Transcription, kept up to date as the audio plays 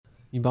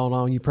You bought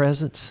all your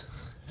presents?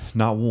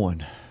 Not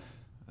one.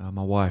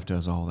 My wife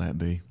does all that,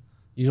 B.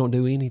 You don't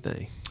do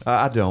anything?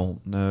 I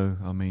don't, no.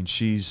 I mean,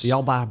 she's... Do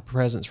y'all buy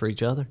presents for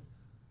each other?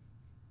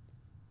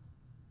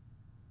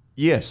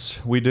 Yes,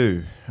 we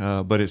do.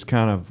 But it's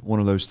kind of one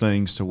of those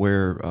things to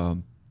where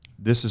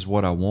this is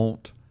what I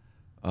want.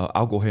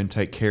 I'll go ahead and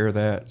take care of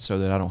that so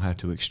that I don't have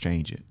to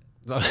exchange it.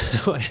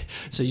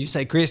 So you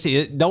say,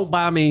 Christy, don't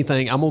buy me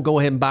anything. I'm going to go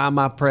ahead and buy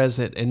my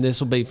present, and this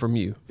will be from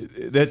you.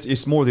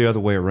 It's more the other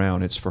way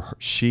around. It's for her.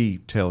 She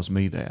tells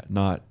me that,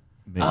 not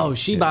me. Oh,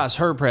 she buys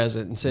her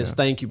present and says,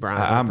 thank you, Brian.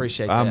 I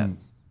appreciate that.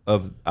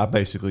 I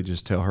basically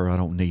just tell her I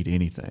don't need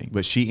anything.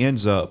 But she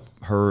ends up,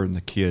 her and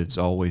the kids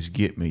always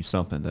get me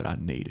something that I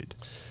needed.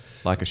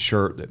 Like a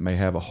shirt that may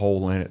have a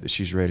hole in it that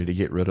she's ready to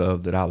get rid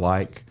of that I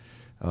like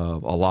a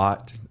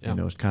lot. Yep. You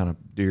know, it's kind of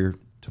dear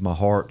to my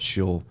heart.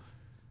 She'll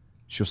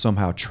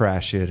somehow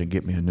trash it and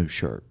get me a new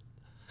shirt.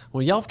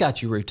 Well, y'all have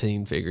got your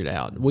routine figured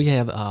out. We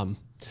have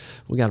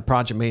we got a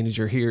project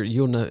manager here.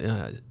 You'll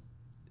know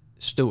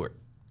Stuart.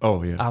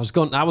 Oh yeah. I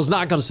was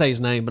not going to say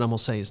his name, but I'm going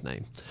to say his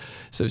name.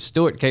 So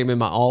Stuart came in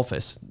my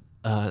office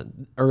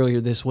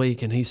earlier this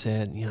week, and he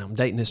said, you know, I'm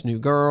dating this new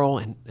girl,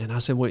 and I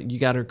said, well, you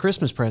got her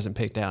Christmas present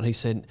picked out. And he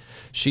said,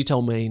 she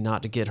told me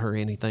not to get her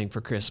anything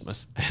for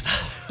Christmas.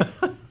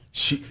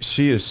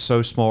 She is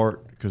so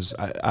smart. Because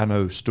I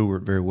know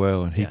Stuart very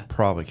well, and he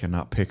probably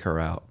cannot pick her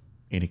out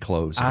any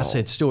clothes at all. I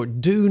said, Stuart,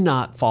 do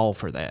not fall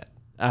for that.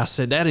 I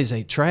said, that is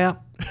a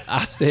trap.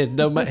 I said,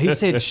 no. He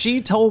said,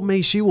 she told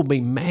me she will be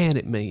mad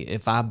at me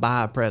if I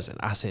buy a present.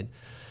 I said,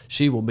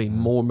 she will be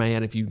more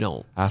mad if you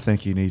don't. I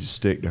think you need to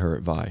stick to her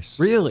advice.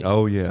 Really?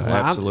 Oh, yeah, well,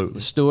 absolutely.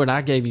 Stuart,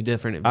 I gave you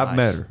different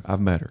advice. I've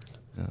met her.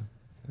 Yeah.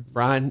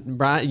 Brian,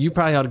 you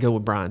probably ought to go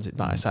with Brian's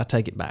advice. I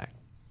take it back.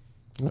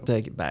 I'll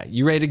take it back.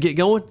 You ready to get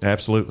going?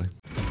 Absolutely.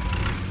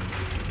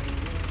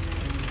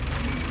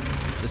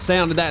 The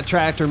sound of that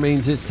tractor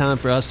means it's time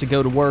for us to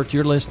go to work.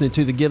 You're listening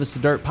to the Give Us the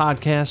Dirt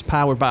podcast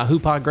powered by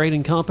Hoopaugh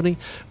Grading Company.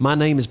 My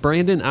name is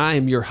Brandon. I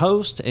am your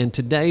host, and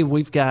today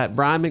we've got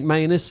Brian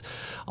McManus,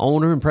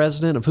 owner and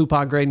president of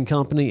Hoopaugh Grading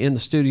Company, in the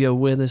studio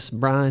with us.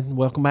 Brian,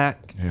 welcome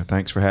back. Yeah,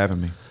 thanks for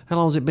having me. How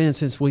long has it been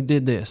since we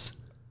did this?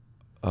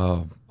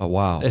 A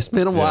while. It's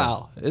been a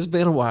while. It's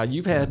been a while.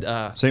 You've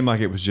had... Seemed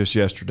like it was just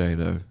yesterday,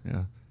 though.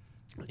 Yeah.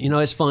 You know,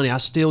 it's funny. I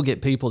still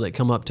get people that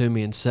come up to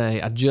me and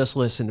say, I just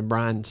listened to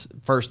Brian's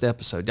first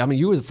episode. I mean,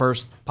 you were the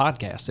first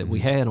podcast that we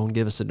had on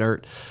Give Us the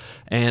Dirt.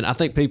 And I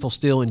think people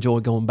still enjoy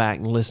going back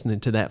and listening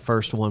to that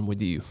first one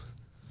with you.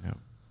 Yeah.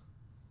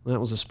 That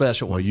was a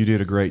special one. Well, you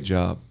did a great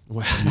job.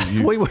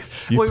 We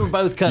were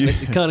both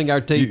cutting our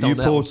teeth on that.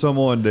 You pulled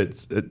someone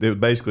that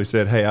basically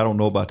said, hey, I don't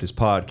know about this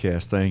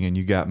podcast thing, and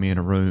you got me in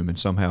a room and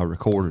somehow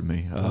recorded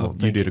me.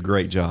 You did a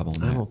great job on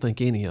that. I don't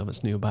think any of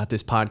us knew about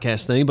this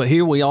podcast thing, but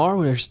here we are.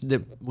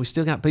 We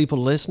still got people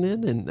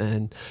listening,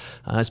 and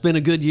it's been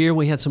a good year.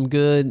 We had some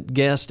good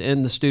guests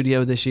in the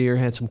studio this year,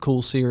 had some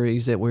cool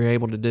series that we were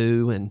able to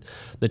do, and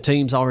the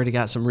team's already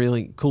got some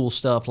really cool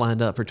stuff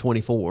lined up for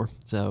 24.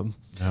 So...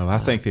 No, I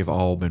think they've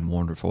all been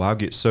wonderful. I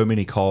get so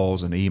many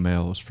calls and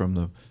emails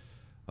from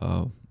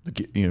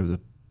the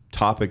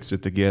topics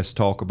that the guests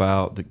talk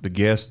about. The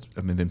guests,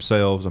 I mean,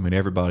 themselves. I mean,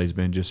 everybody's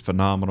been just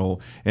phenomenal.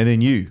 And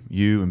then you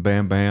and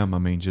Bam Bam. I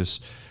mean,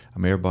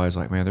 everybody's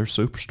like, man, they're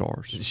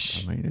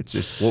superstars. I mean, it's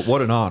just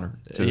what an honor.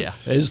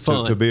 It's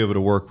fun to be able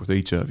to work with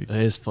each of you.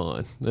 It's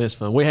fun.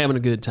 We're having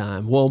a good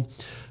time. Well,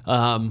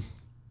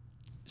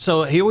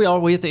 so here we are.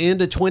 We're at the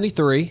end of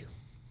 23.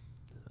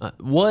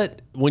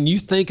 When you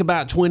think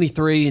about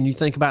 23 and you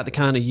think about the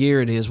kind of year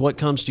it is, what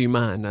comes to your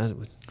mind?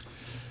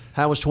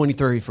 How was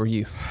 23 for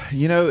you?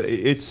 You know,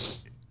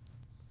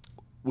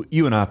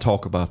 you and I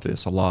talk about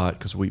this a lot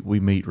because we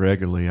meet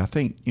regularly. I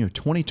think,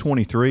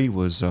 2023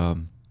 was,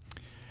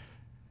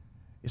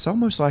 it's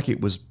almost like it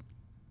was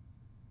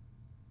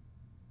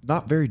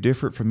not very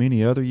different from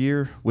any other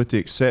year, with the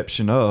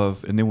exception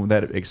of, and then when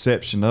that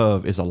exception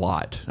of is a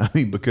lot. I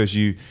mean, because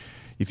you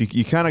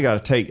kind of got to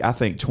take, I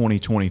think,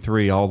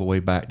 2023 all the way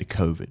back to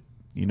COVID.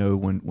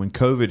 When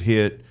COVID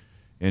hit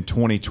in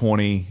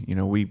 2020,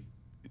 we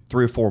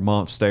 3 or 4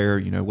 months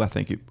there, I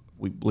think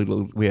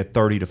we had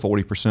 30 to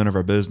 40% of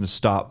our business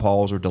stop,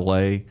 pause, or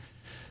delay.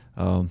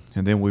 And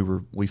then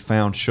we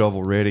found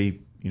shovel ready,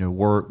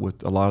 work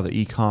with a lot of the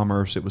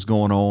e-commerce that was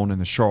going on in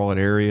the Charlotte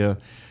area.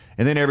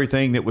 And then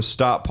everything that was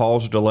stop,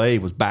 pause, or delay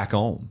was back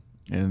on.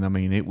 And I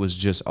mean, it was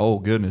just, oh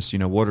goodness,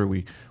 what are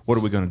we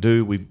going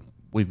to do?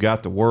 We've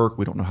got the work.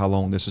 We don't know how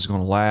long this is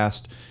going to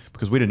last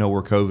because we didn't know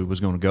where COVID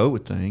was going to go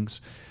with things.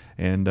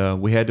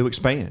 And we had to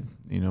expand,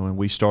 and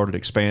we started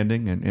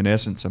expanding. And in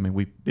essence, I mean,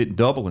 we didn't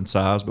double in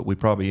size, but we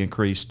probably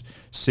increased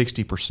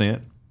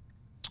 60%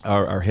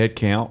 our head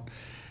count.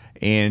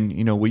 And,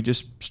 we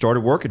just started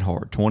working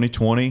hard.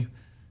 2020,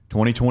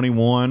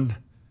 2021,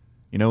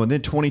 and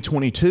then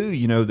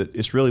 2022, that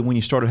it's really when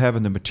you started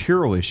having the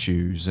material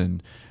issues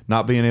and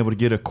not being able to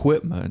get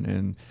equipment.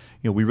 And,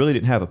 we really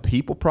didn't have a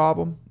people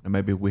problem, and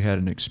maybe we had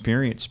an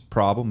experience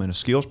problem and a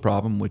skills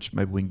problem, which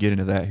maybe we can get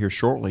into that here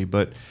shortly.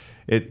 But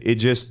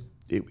it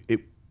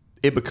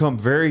it become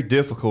very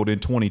difficult in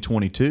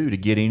 2022 to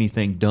get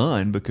anything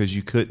done because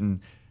either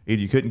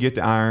you couldn't get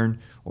the iron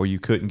or you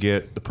couldn't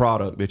get the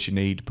product that you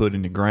need to put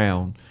in the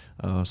ground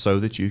so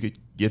that you could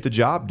get the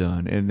job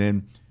done. And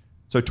then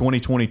so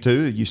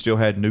 2022, you still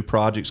had new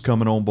projects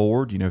coming on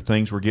board.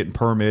 Things were getting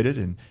permitted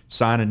and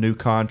signing new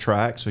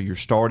contracts. So you're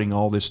starting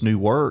all this new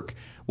work.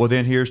 Well,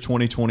 then here's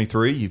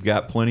 2023. You've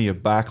got plenty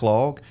of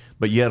backlog,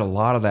 but yet a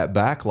lot of that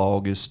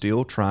backlog is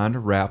still trying to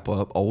wrap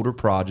up older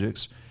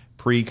projects,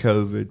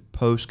 pre-COVID,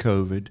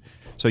 post-COVID.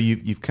 So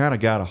you've kind of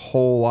got a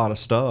whole lot of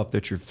stuff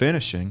that you're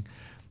finishing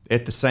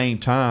at the same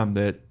time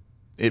that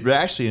it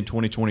actually in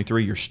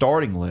 2023, you're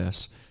starting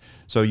less.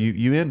 So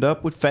you end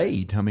up with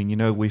fade. I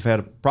mean, we've had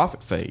a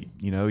profit fade.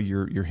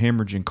 You're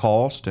hemorrhaging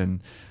cost,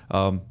 and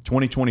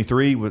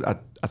 2023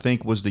 I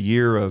think was the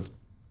year of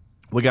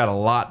we got a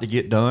lot to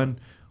get done.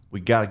 We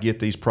got to get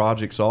these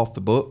projects off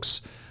the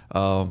books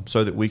so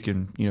that we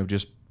can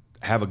just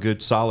have a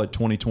good solid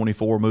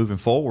 2024 moving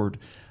forward.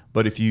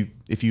 But if you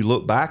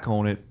look back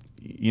on it,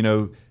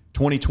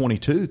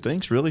 2022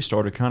 things really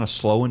started kind of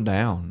slowing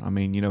down. I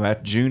mean,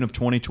 at June of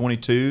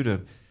 2022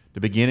 to the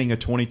beginning of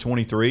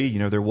 2023,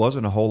 there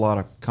wasn't a whole lot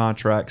of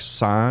contracts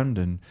signed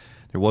and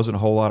there wasn't a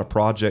whole lot of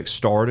projects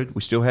started.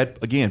 We still had,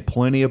 again,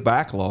 plenty of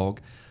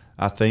backlog,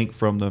 I think,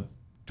 from the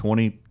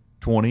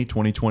 2020,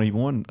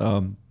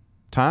 2021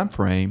 time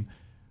frame.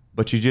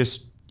 But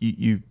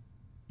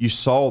you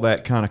saw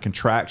that kind of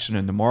contraction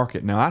in the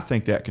market. Now, I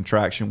think that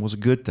contraction was a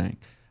good thing.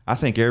 I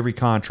think every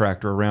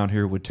contractor around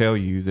here would tell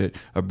you that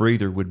a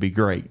breather would be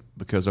great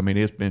because, I mean,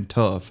 it's been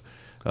tough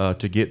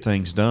to get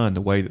things done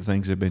the way that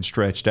things have been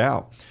stretched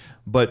out.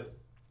 But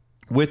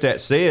with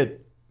that said,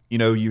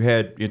 you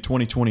had in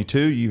 2022,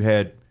 you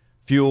had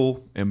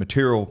fuel and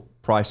material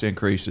price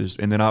increases,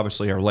 and then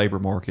obviously our labor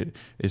market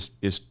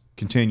is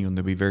continuing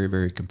to be very,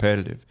 very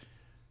competitive.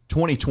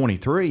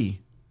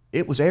 2023,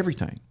 it was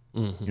everything.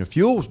 Mm-hmm.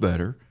 Fuel was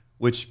better,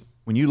 which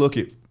when you look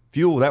at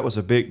fuel, that was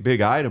a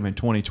big item in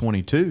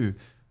 2022.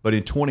 But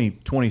in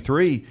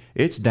 2023,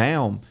 it's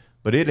down,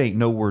 but it ain't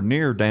nowhere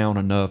near down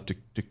enough to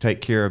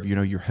take care of,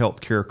 your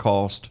health care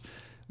cost,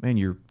 man,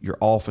 your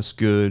office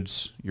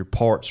goods, your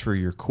parts for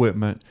your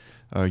equipment,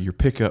 your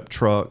pickup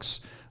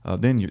trucks.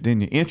 Then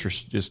the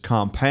interest just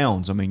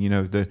compounds. I mean,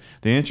 the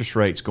interest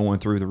rates going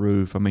through the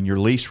roof. I mean, your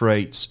lease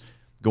rates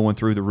going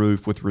through the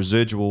roof with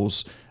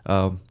residuals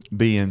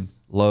being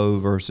low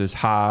versus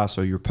high.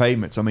 So your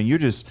payments, I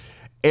mean,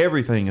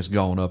 everything has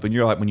gone up. And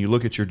you're like, when you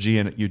look at your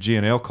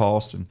G&L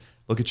costs and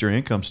look at your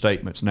income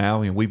statements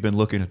now, and we've been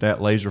looking at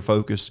that laser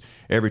focus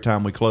every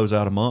time we close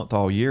out a month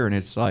all year, and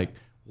it's like,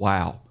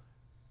 wow,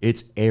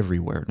 it's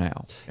everywhere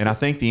now. And I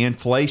think the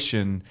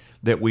inflation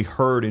that we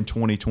heard in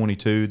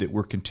 2022 that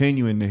we're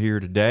continuing to hear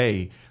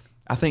today,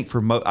 I think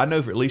I know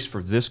at least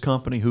for this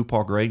company,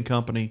 Hoopaugh Grading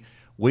Company,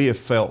 we have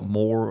felt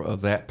more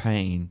of that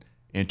pain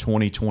in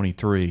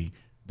 2023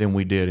 than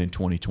we did in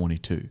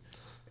 2022.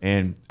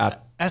 And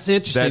that's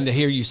interesting to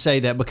hear you say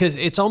that, because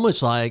it's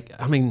almost like,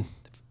 I mean,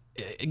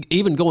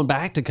 even going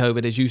back to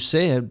COVID, as you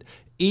said,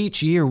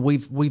 each year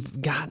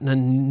we've gotten a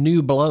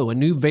new blow, a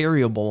new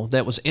variable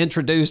that was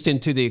introduced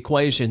into the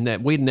equation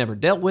that we'd never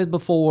dealt with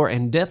before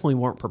and definitely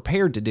weren't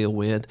prepared to deal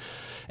with.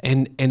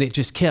 And it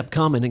just kept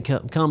coming and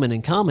kept coming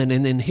and coming.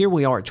 And then here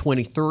we are at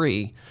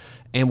 23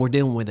 and we're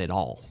dealing with it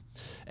all.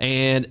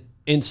 And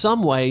in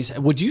some ways,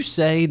 would you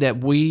say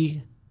that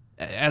we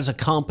as a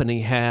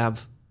company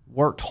have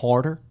worked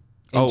harder?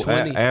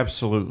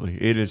 Absolutely.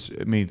 It is.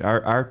 I mean,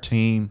 our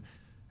team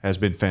has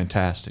been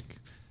fantastic.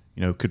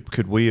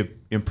 Could we have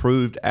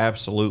improved?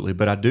 Absolutely.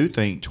 But I do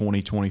think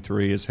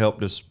 2023 has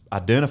helped us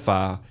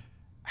identify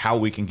how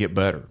we can get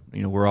better.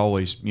 We're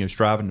always,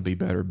 striving to be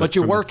better. But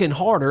you're working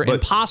harder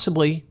and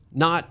possibly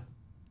not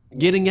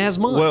getting as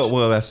much.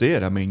 Well, that's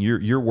it. I mean,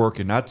 you're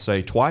working, I'd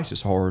say, twice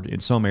as hard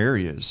in some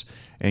areas,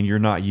 and you're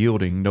not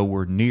yielding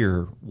nowhere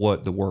near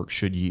what the work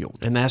should yield.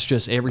 And that's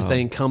just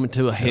everything coming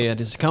to a head.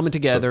 Yeah. It's coming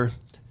together. So,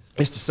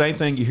 it's the same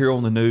thing you hear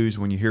on the news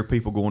when you hear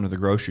people going to the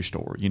grocery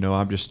store.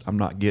 I'm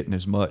not getting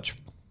as much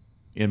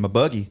in my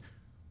buggy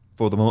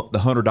for the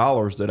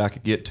 $100 that I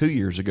could get 2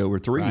 years ago or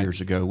 3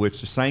 years ago. It's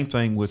the same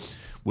thing with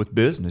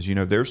business.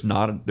 There's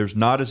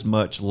not as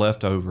much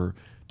left over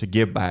to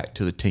give back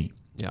to the team.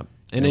 Yeah.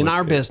 And in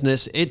our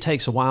business, it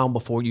takes a while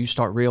before you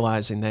start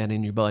realizing that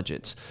in your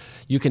budgets.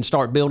 You can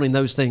start building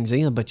those things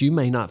in, but you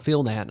may not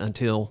feel that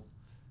until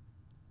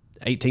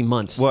 18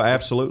 months. Well,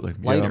 absolutely.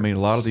 Later. Yeah, I mean, a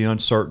lot of the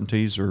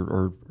uncertainties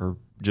are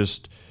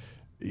just,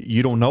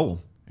 you don't know them.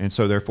 And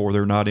so therefore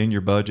they're not in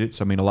your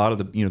budgets. I mean, a lot of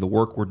the, the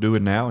work we're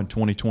doing now in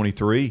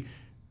 2023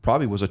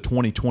 probably was a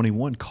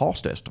 2021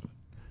 cost estimate.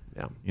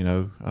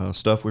 Yeah.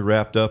 Stuff we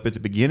wrapped up at the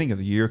beginning of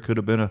the year could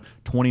have been a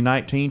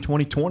 2019,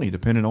 2020,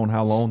 depending on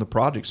how long the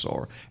projects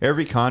are.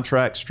 Every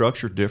contract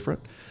structured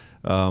different.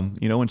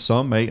 And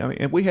some may,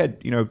 and we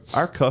had,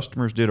 our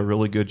customers did a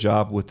really good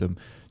job with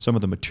some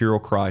of the material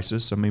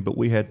crisis. I mean, but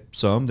we had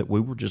some that we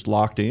were just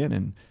locked in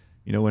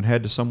and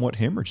had to somewhat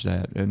hemorrhage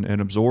that and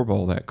absorb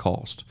all that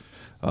cost.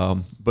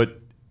 But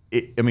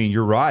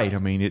you're right. I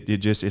mean,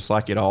 it's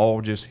like it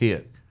all just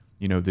hit.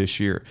 this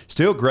year.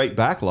 Still great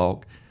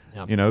backlog,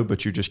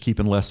 but you're just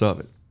keeping less of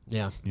it.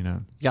 Yeah. You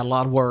got a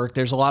lot of work.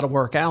 There's a lot of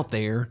work out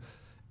there.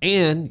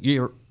 And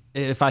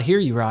if I hear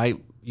you right,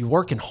 you're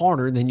working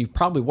harder than you've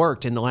probably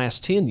worked in the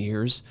last 10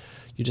 years.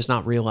 You're just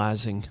not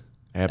realizing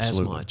as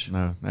much.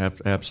 No,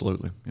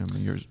 absolutely. I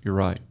mean, you're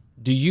right.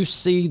 Do you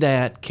see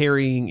that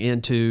carrying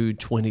into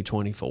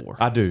 2024?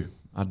 I do.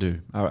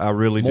 I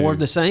really do. More of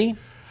the same?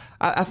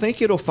 I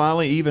think it'll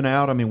finally even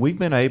out. I mean, we've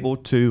been able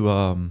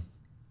to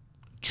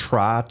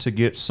try to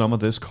get some of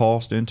this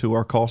cost into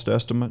our cost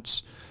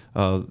estimates.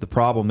 The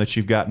problem that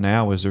you've got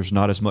now is there's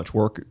not as much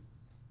work.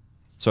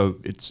 So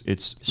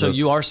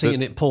you are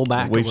seeing it pull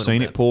back. We've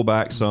seen it pull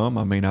back some.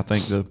 I mean, I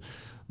think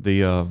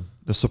the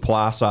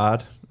supply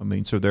side. I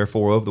mean, so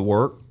therefore of the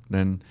work,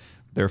 then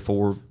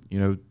therefore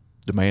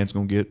demand's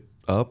going to get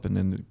up, and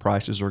then the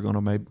prices are going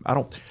to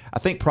I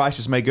think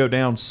prices may go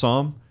down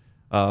some,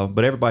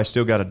 but everybody's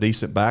still got a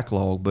decent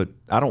backlog. But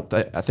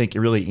I think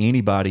really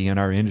anybody in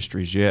our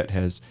industries yet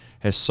has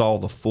saw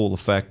the full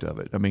effect of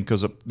it. I mean,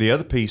 because the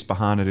other piece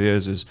behind it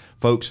is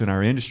folks in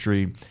our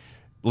industry,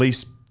 at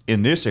least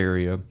in this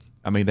area.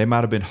 I mean, they might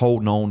have been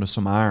holding on to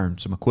some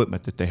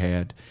equipment that they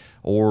had,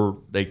 or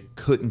they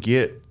couldn't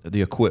get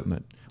the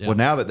equipment. Yeah. Well,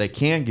 now that they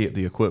can get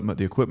the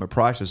equipment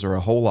prices are a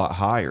whole lot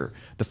higher.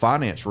 The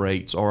finance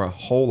rates are a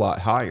whole lot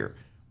higher.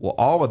 Well,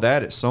 all of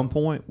that at some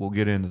point will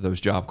get into those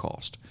job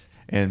costs.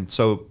 And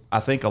so I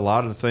think a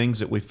lot of the things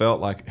that we felt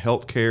like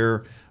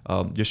healthcare,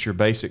 just your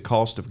basic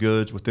cost of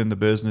goods within the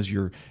business,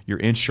 your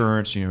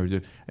insurance,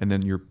 and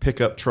then your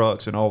pickup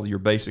trucks and all your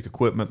basic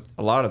equipment,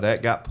 a lot of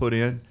that got put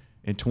in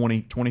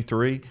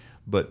 2023.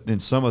 But then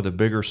some of the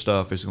bigger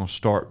stuff is going to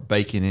start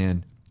baking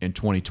in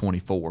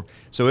 2024.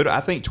 So I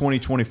think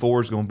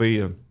 2024 is going to be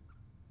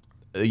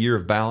a year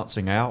of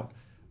balancing out.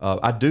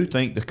 I do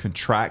think the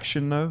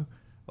contraction, though,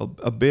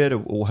 a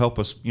bit will help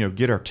us,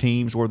 get our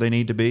teams where they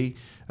need to be.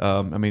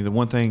 I mean, the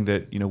one thing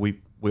that,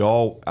 we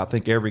all, I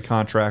think every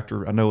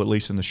contractor, I know at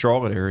least in the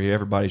Charlotte area,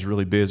 everybody's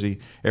really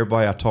busy.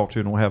 Everybody I talk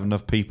to don't have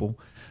enough people.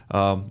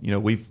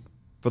 We've,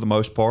 for the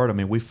most part, I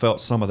mean, we felt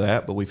some of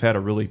that, but we've had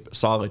a really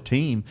solid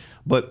team.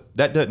 But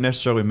that doesn't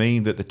necessarily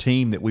mean that the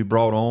team that we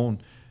brought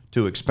on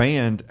to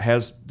expand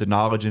has the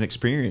knowledge and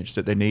experience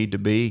that they need to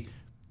be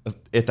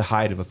at the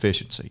height of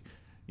efficiency.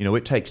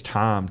 It takes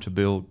time to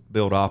build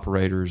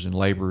operators and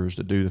laborers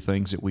to do the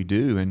things that we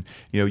do, and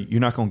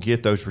you're not going to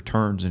get those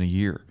returns in a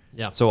year.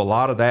 Yeah. So a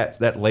lot of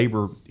that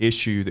labor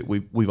issue that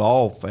we've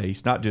all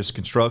faced, not just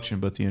construction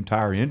but the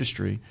entire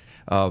industry.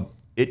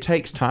 It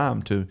takes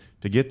time to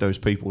get those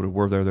people to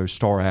where they're those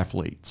star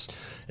athletes.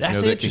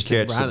 That's that interesting,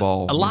 can catch Brian. the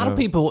ball. A lot of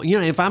people,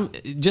 if I'm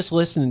just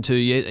listening to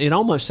you, it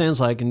almost sounds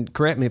like, and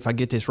correct me if I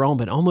get this wrong,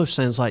 but it almost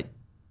sounds like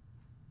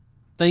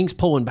things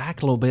pulling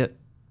back a little bit.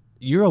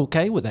 You're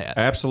okay with that?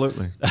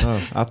 Absolutely.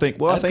 I think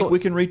we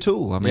can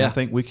retool. I mean, I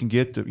think we can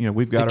get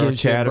we've got our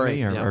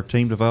academy, our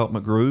team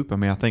development group. I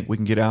mean, I think we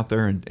can get out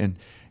there and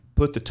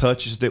put the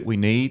touches that we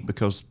need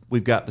because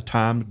we've got the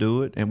time to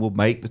do it, and we'll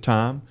make the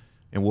time,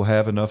 and we'll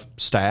have enough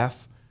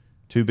staff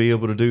to be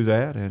able to do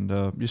that, and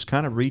just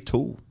kind of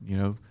retool.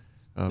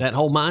 That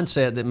whole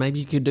mindset that maybe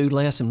you could do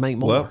less and make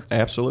more. Well,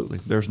 absolutely.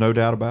 There's no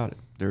doubt about it.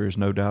 There is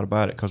no doubt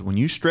about it, because when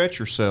you stretch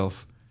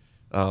yourself,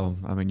 I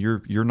mean,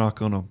 you're not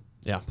going to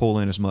pull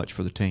in as much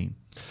for the team.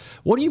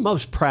 What are you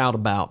most proud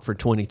about for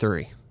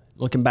 23?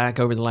 Looking back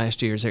over the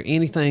last year, is there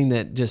anything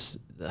that just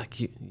like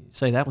you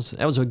say that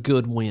was a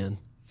good win?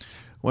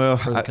 Well,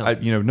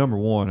 number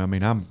one, I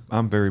mean,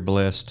 I'm very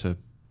blessed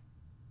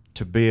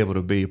to be able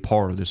to be a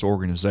part of this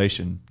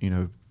organization,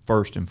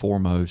 first and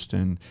foremost.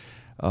 And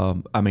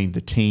I mean,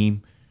 the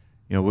team,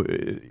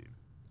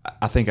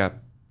 I think I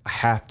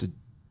have to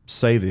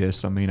say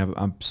this. I mean,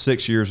 I'm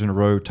 6 years in a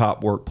row,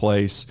 top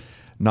workplace,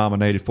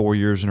 nominated 4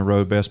 years in a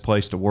row, best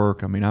place to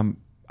work. I mean,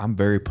 I'm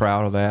very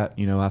proud of that.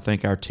 I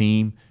think our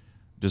team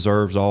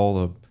deserves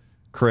all the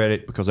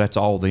credit because that's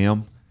all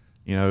them,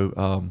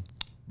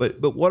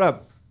 but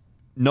what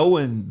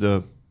knowing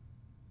the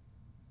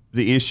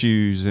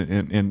issues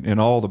and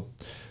all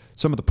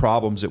some of the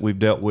problems that we've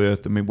dealt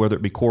with. I mean, whether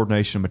it be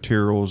coordination of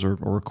materials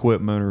or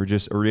equipment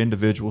or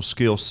individual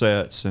skill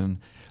sets, and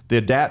the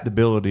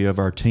adaptability of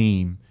our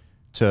team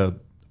to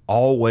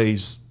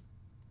always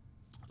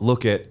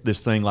look at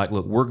this thing like,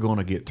 look, we're going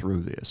to get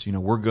through this.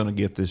 We're going to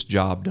get this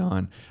job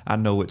done. I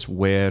know it's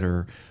wet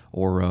or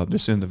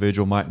this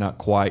individual might not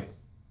quite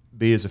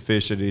be as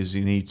efficient as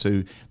he needs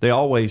to. They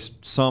always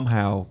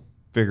somehow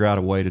figure out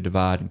a way to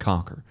divide and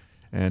conquer.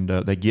 And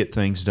they get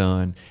things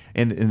done.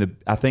 And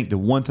I think the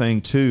one thing,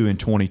 too, in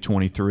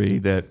 2023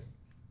 that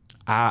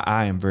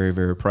I am very,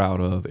 very proud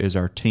of is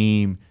our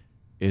team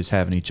is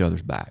having each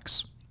other's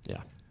backs.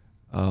 Yeah.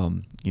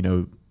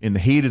 In the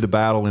heat of the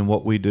battle in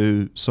what we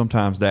do,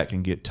 sometimes that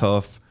can get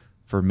tough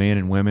for men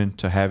and women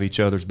to have each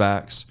other's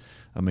backs.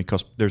 I mean,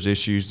 because there's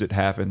issues that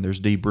happen. There's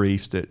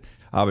debriefs that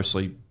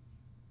obviously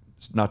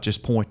not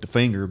just point the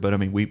finger, but I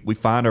mean, we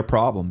find our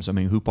problems. I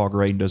mean, Hoopaugh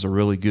Grading does a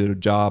really good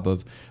job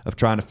of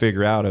trying to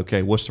figure out,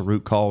 okay, what's the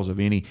root cause of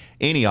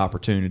any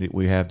opportunity that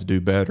we have to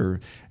do better.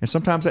 And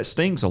sometimes that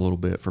stings a little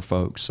bit for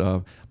folks.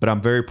 But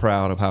I'm very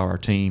proud of how our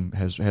team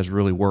has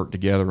really worked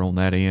together on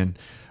that end.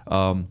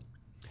 And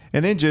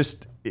then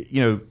just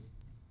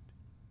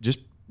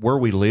where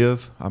we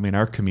live, I mean,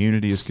 our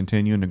community is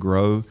continuing to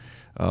grow.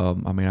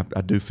 I mean,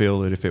 I do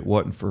feel that if it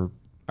wasn't for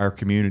our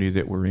community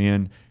that we're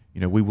in,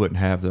 we wouldn't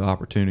have the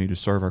opportunity to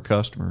serve our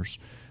customers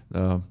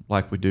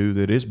like we do.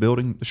 That is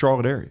building the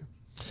Charlotte area.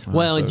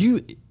 Well,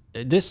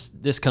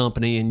 this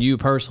company and you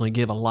personally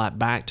give a lot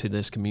back to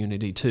this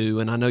community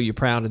too, and I know you're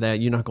proud of that.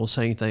 You're not going to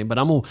say anything, but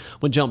I'm going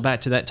to jump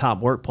back to that top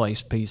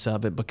workplace piece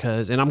of it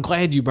and I'm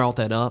glad you brought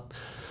that up.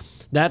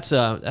 That's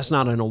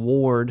not an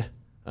award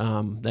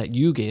that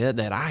you get,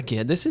 that I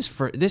get.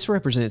 This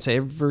represents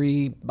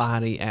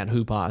everybody at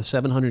Hoopaugh,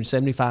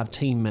 775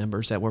 team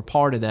members that were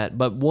part of that.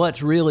 But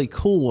what's really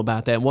cool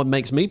about that, and what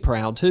makes me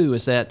proud too,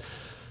 is that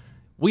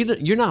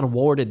you're not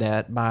awarded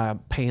that by a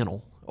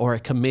panel or a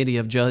committee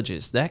of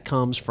judges. That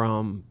comes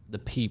from the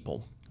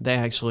people. They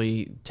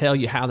actually tell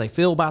you how they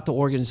feel about the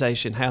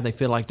organization, how they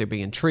feel like they're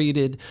being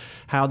treated,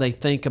 how they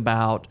think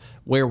about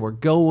where we're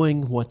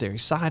going, what they're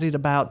excited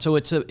about. So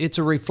it's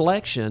a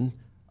reflection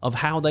of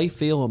how they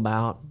feel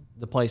about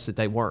the place that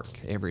they work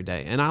every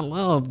day. And I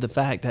love the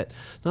fact that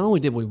not only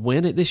did we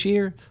win it this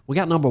year, we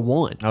got number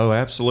one. Oh,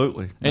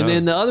 absolutely. And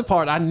then the other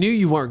part, I knew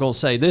you weren't going to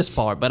say this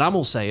part, but I'm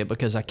going to say it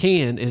because I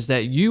can, is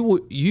that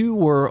you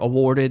were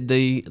awarded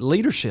the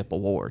Leadership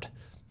Award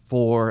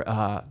for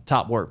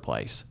Top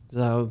Workplace.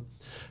 So,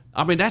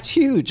 I mean, that's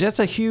huge. That's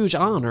a huge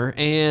honor.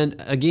 And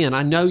again,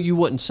 I know you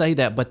wouldn't say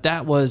that, but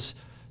that was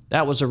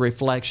a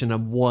reflection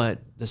of what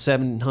the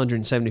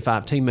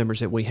 775 team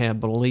members that we have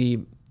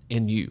believe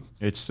in you.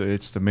 It's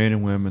the men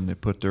and women that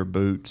put their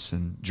boots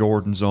and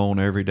Jordans on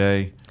every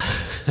day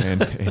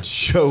and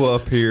show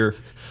up here,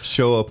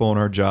 show up on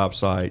our job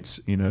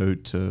sites,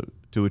 to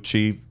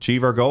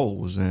achieve our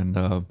goals.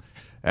 And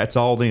that's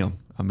all them.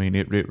 I mean,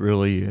 it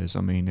really is.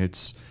 I mean,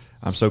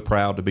 I'm so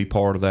proud to be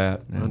part of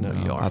that. And, I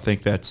know you are. I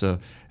think that's a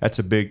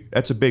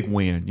big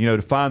win.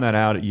 To find that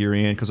out at year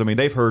end, because I mean,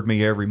 they've heard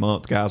me every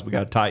month, guys. We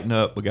got to tighten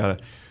up. We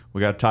got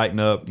to tighten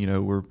up.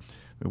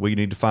 We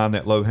need to find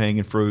that low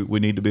hanging fruit. We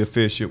need to be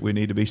efficient. We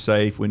need to be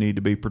safe. We need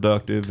to be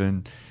productive.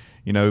 And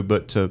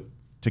but to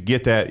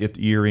get that at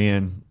the year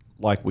end,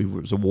 like we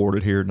was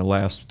awarded here in the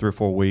last 3 or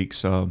 4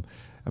 weeks, I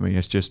mean,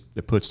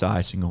 it puts the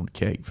icing on the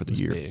cake for the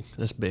year.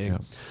 That's big. Yeah.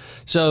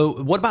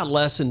 So, what about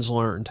lessons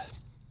learned?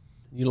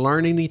 You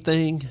learn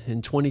anything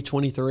in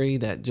 2023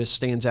 that just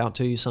stands out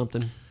to you,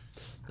 something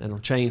that'll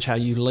change how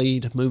you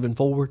lead moving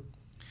forward?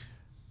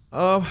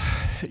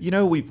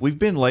 We've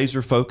been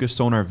laser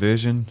focused on our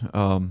vision.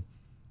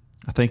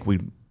 I think we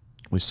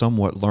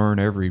somewhat learn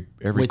every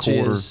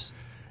quarter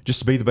just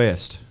to be the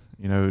best.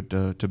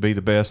 To be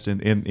the best in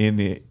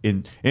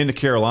the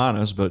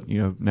Carolinas, but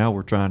now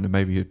we're trying to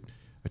maybe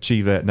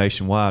achieve that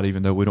nationwide,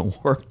 even though we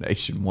don't work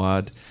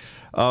nationwide.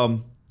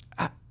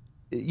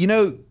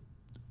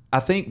 I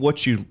think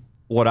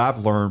what I've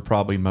learned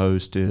probably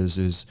most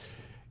is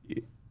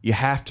you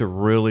have to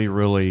really,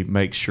 really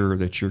make sure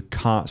that you're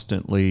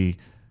constantly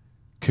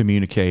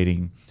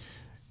communicating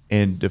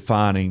and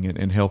defining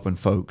and helping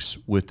folks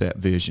with that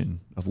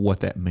vision of what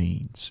that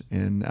means.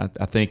 And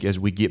I think as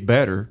we get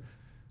better,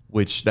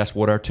 which that's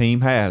what our team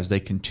has, they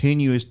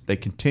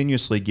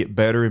continuously get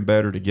better and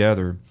better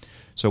together.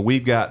 So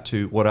we've got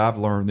to, what I've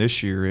learned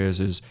this year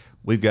is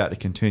we've got to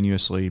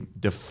continuously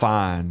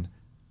define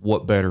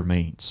what better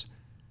means.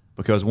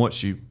 Because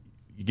once you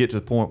get to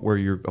the point where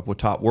you're up with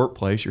top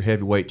workplace, you're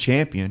heavyweight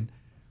champion,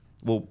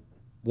 well,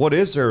 what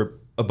is there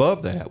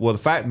above that? Well, the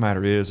fact of the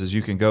matter is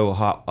you can go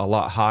a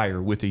lot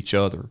higher with each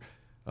other.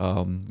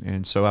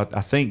 And so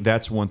I think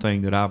that's one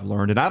thing that I've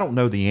learned. And I don't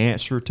know the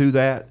answer to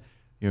that.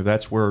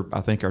 That's where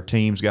I think our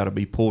team's got to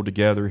be pulled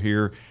together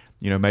here,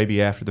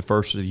 maybe after the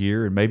first of the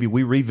year, and maybe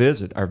we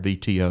revisit our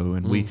VTO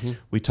and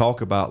we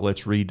talk about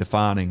let's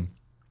redefining,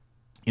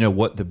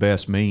 what the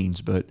best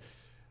means. But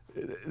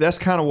that's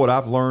kind of what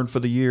I've learned for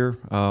the year.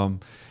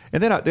 And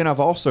then I've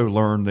also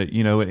learned that,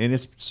 and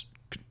it's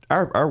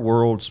our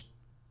world's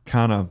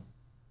kind of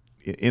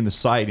in the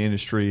site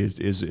industry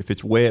is if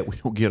it's wet, we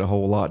don't get a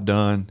whole lot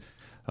done.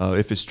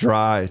 If it's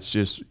dry, it's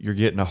just you're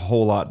getting a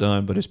whole lot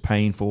done, but it's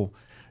painful,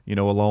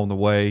 along the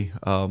way.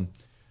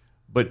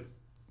 But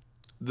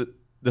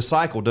the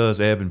cycle does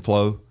ebb and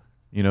flow,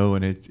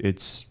 and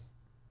it's.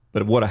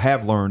 But what I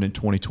have learned in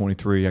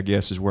 2023, I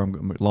guess, is where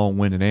I'm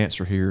long-winded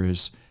answer here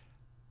is,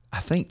 I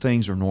think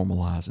things are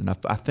normalizing.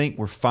 I think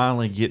we're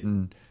finally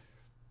getting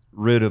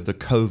rid of the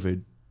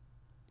COVID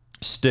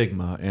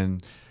stigma,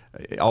 and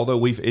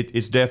although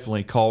it's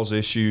definitely caused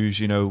issues,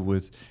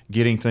 with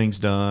getting things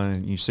done,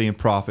 and you're seeing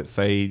profit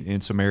fade in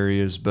some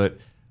areas, but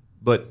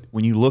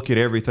when you look at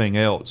everything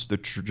else, the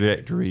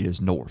trajectory is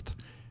north.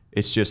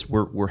 It's just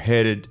we're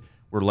headed,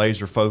 we're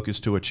laser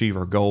focused to achieve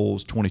our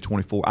goals.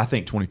 2024, I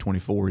think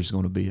 2024 is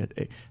going to be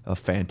a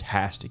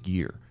fantastic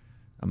year.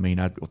 I mean,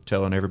 I was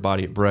telling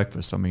everybody at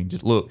breakfast, I mean,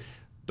 just look,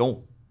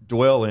 don't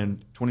dwell in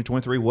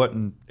 2023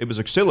 wasn't, it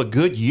was still a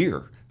good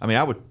year. I mean,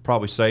 I would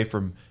probably say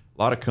from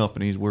a lot of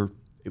companies where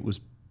it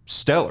was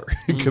stellar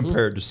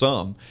compared to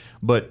some,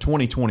 but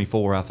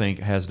 2024 I think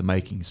has the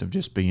makings of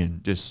just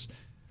being just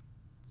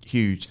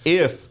huge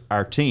if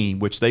our team,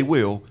 which they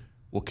will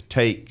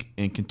take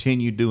and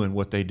continue doing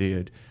what they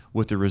did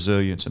with the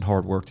resilience and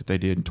hard work that they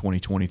did in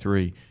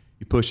 2023.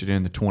 You push it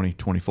into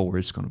 2024,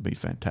 it's going to be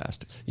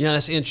fantastic. Yeah,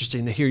 that's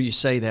interesting to hear you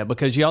say that,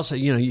 because you also,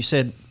 you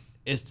said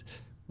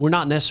we're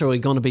not necessarily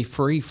going to be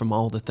free from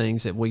all the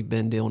things that we've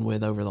been dealing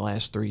with over the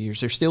last 3 years.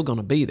 They're still going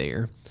to be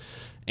there.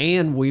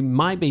 And we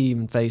might be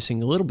even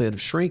facing a little bit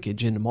of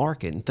shrinkage in the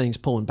market and things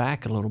pulling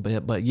back a little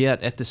bit. But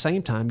yet, at the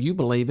same time, you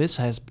believe this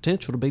has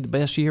potential to be the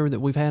best year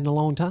that we've had in a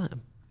long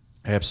time.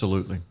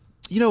 Absolutely.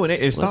 And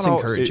it's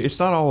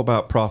not all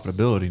about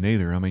profitability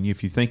neither. I mean,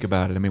 if you think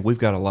about it, I mean, we've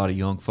got a lot of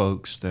young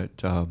folks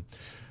that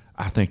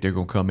I think they're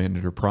going to come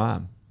into their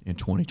prime in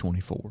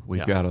 2024.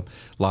 We've got a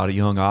lot of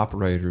young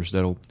operators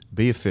that'll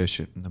be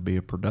efficient and they'll be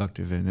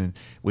productive, and then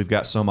we've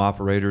got some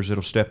operators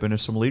that'll step into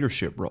some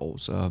leadership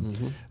roles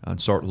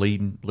and start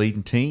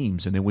leading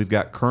teams, and then we've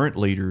got current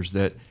leaders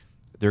that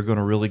they're going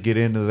to really get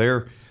into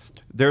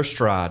their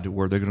stride to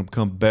where they're going to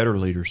become better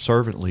leaders,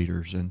 servant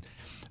leaders, and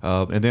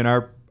then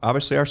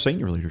obviously our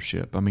senior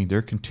leadership. I mean,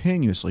 they're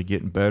continuously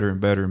getting better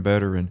and better and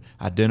better and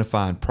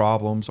identifying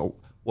problems,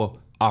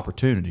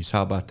 opportunities.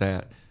 How about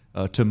that?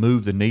 To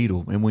move the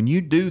needle. And when you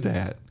do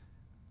that,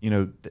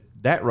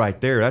 that right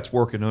there, that's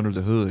working under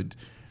the hood,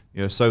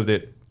 so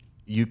that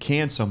you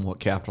can somewhat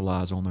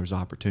capitalize on those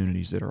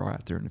opportunities that are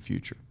out there in the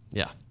future.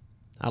 Yeah,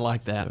 I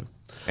like that. So,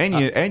 and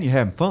you're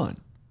having fun.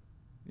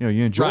 You're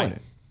enjoying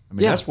it. I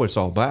mean, that's what it's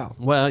all about.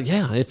 Well,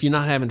 yeah, if you're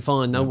not having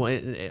fun,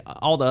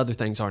 all the other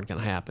things aren't going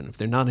to happen if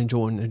they're not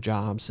enjoying their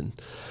jobs. And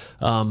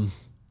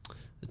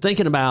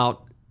thinking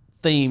about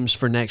themes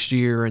for next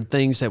year and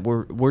things that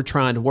we're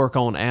trying to work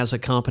on as a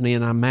company,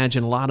 and I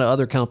imagine a lot of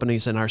other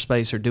companies in our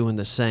space are doing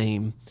the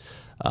same.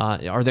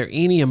 Are there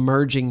any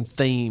emerging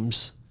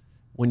themes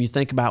when you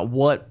think about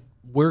what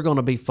we're going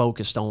to be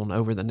focused on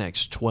over the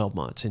next 12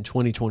 months in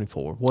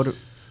 2024? What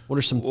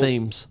are some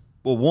themes?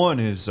 Well, one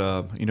is,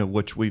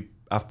 which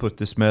I've put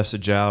this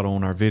message out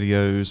on our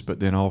videos, but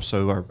then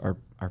also our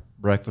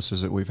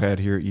breakfasts that we've had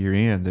here at year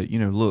end, that,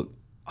 look,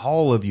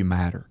 all of you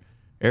matter.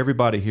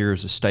 Everybody here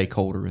is a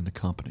stakeholder in the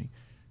company.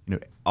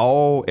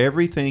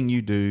 Everything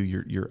you do,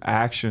 your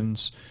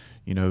actions,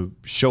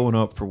 showing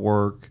up for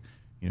work,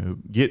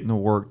 getting the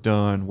work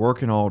done,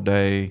 working all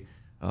day,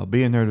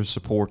 being there to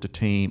support the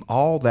team,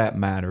 all that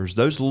matters.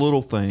 Those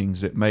little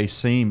things that may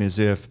seem as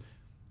if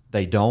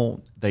they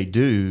don't, they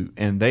do,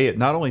 and they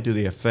not only do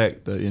they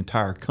affect the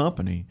entire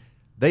company,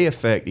 they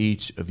affect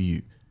each of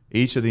you,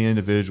 each of the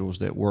individuals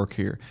that work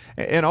here,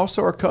 and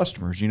also our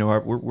customers.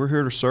 We're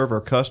here to serve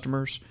our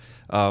customers.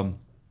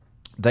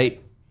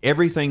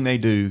 Everything they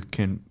do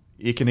can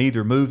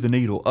either move the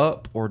needle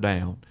up or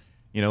down.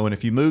 And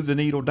if you move the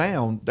needle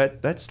down,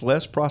 that's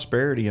less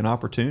prosperity and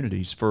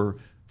opportunities for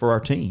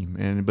our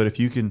team. But if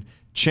you can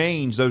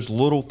change those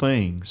little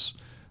things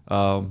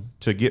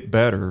to get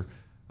better,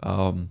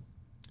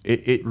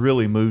 it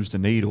really moves the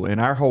needle.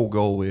 And our whole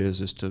goal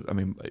is to,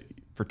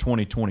 for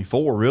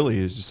 2024 really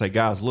is to say,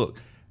 guys,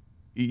 look,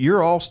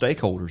 you're all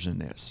stakeholders in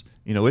this.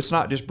 It's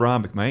not just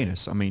Brian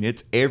McManus.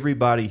 It's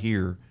everybody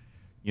here.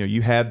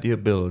 You have the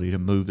ability to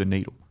move the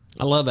needle.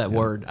 I love that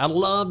word. I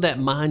love that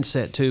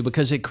mindset too,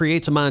 because it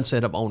creates a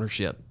mindset of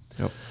ownership.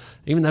 Yep.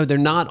 Even though they're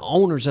not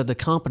owners of the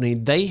company,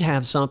 they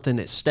have something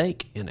at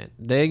stake in it.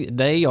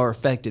 They are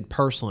affected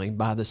personally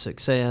by the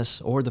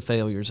success or the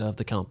failures of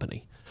the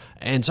company.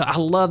 And so I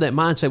love that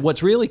mindset.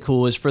 What's really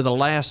cool is for the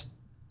last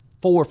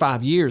 4 or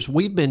 5 years,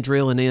 we've been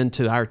drilling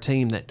into our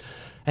team that,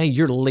 hey,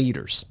 you're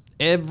leaders.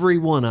 Every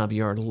one of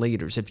you are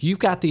leaders. If you've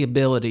got the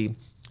ability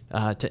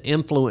to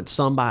influence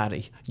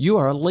somebody, you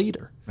are a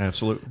leader.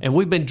 Absolutely. And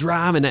we've been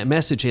driving that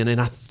message in, and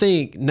I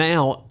think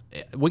now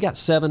we got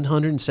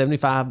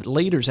 775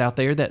 leaders out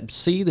there that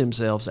see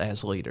themselves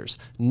as leaders.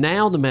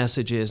 Now the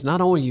message is not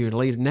only you're a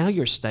leader, now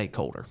you're a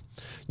stakeholder.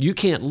 You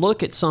can't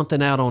look at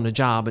something out on a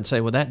job and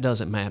say, well, that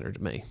doesn't matter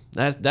to me.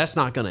 That's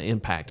not going to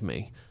impact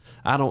me.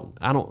 I'll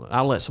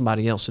let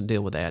somebody else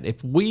deal with that.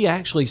 If we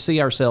actually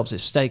see ourselves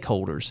as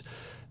stakeholders,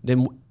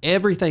 then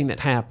everything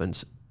that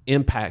happens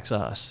impacts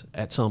us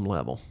at some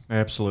level.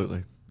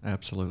 Absolutely.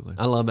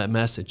 I love that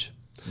message.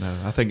 No,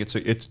 I think it's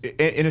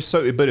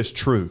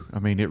true.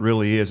 It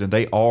really is, and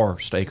they are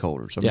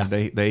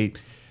stakeholders. They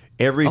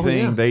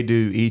everything they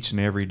do each and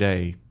every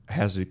day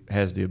has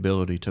the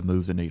ability to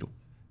move the needle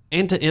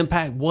and to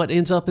impact what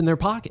ends up in their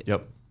pocket.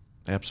 Yep,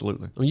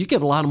 absolutely. You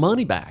give a lot of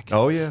money back.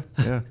 Oh yeah,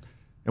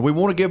 and we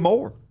want to give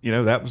more.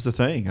 That was the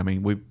thing.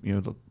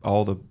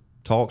 All the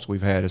talks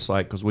we've had, it's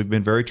like, because we've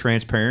been very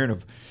transparent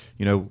of,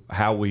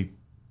 how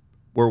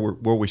where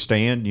we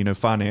stand,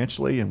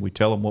 financially, and we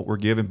tell them what we're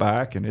giving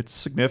back, and it's a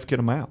significant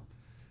amount.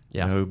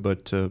 Yeah.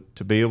 But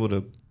to be able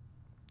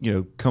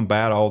to,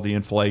 combat all the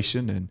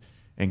inflation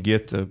and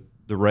get the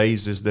the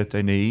raises that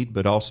they need,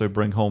 but also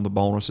bring home the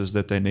bonuses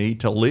that they need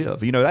to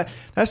live.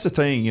 That's the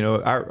thing.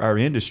 Our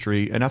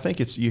industry, and I think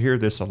you hear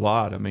this a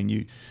lot. I mean,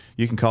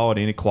 you can call it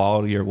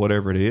inequality or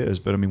whatever it is,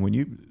 but I mean,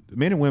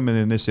 men and women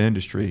in this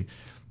industry,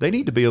 they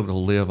need to be able to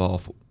live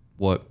off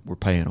what we're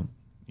paying them.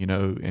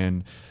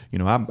 And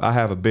I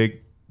have a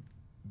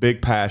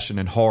big passion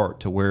and heart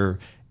to where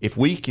if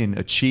we can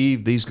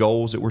achieve these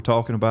goals that we're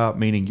talking about,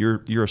 meaning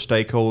you're a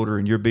stakeholder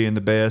and you're being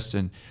the best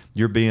and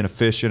you're being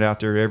efficient out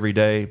there every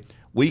day,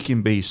 we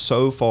can be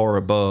so far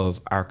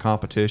above our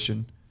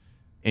competition,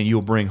 and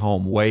you'll bring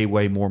home way,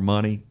 way more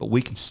money, but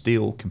we can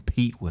still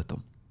compete with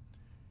them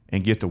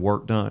and get the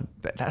work done.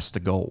 That's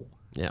the goal.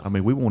 Yeah. I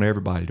mean, we want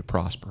everybody to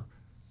prosper.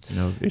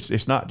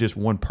 It's not just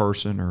one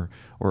person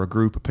or a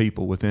group of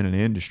people within an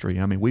industry.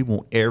 I mean, we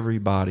want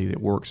everybody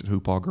that works at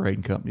Hoopaugh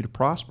Grading Company to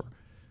prosper.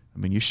 I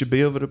mean, you should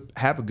be able to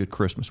have a good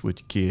Christmas with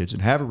your kids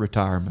and have a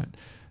retirement.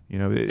 I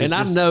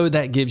know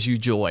that gives you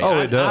joy. Oh,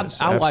 it does.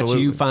 I watch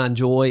Absolutely. you find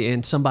joy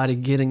in somebody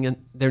getting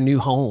their new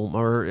home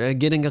or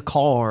getting a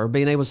car or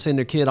being able to send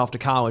their kid off to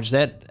college.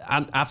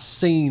 I've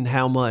seen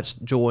how much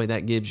joy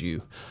that gives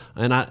you.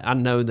 And I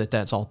know that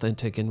that's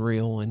authentic and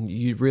real, and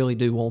you really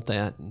do want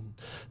that. And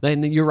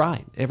then you're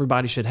right.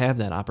 Everybody should have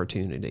that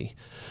opportunity.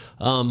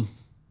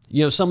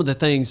 Some of the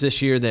things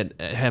this year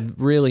that have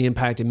really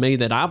impacted me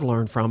that I've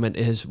learned from it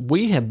is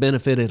we have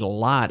benefited a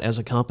lot as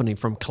a company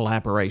from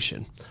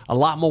collaboration, a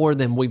lot more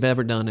than we've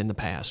ever done in the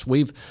past.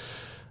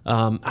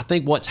 I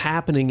think what's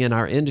happening in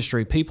our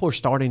industry, people are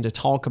starting to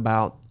talk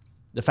about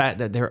the fact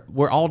that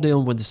we're all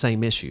dealing with the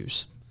same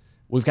issues.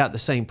 We've got the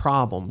same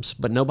problems,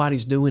 but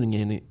nobody's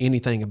doing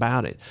anything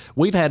about it.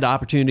 We've had the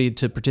opportunity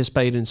to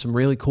participate in some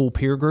really cool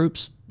peer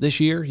groups this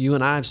year. You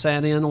and I have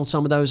sat in on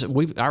some of those.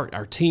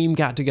 Our team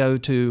got to go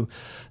to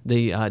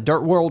the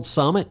Dirt World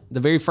Summit,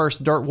 the very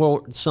first Dirt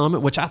World Summit,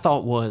 which I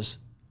thought was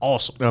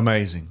awesome.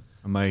 Amazing.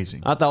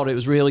 I thought it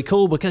was really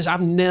cool because I've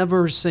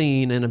never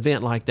seen an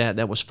event like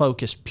that was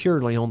focused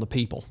purely on the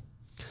people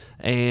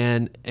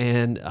and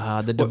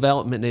the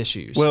development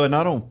issues. Well, and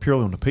not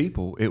purely on the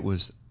people, it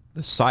was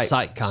the site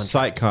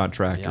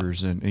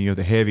contractors, yep. and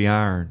the heavy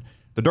iron,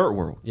 the dirt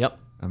world. Yep.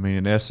 I mean,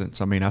 in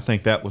essence, I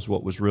think that was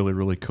what was really,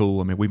 really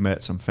cool. I mean, we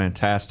met some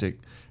fantastic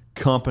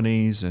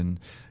companies and,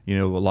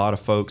 a lot of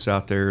folks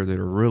out there that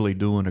are really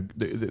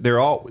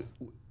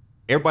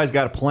everybody's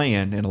got a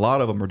plan, and a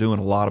lot of them are doing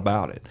a lot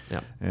about it.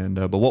 Yep. And,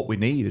 but what we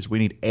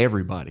need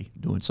everybody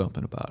doing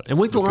something about it. And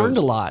we've learned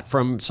a lot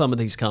from some of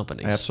these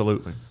companies.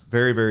 Absolutely.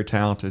 Very, very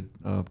talented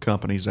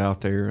companies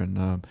out there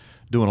and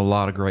doing a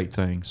lot of great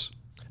things.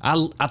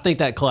 I think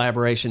that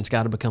collaboration's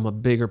got to become a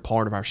bigger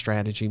part of our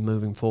strategy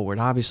moving forward.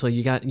 Obviously,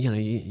 you got,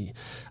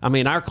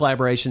 our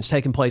collaboration's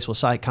taking place with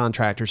site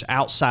contractors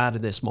outside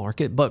of this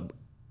market, but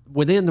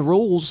within the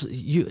rules,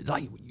 you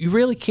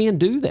really can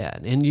do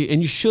that, and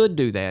you should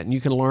do that, and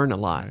you can learn a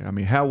lot. I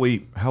mean, how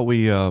we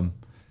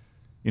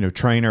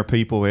train our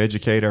people,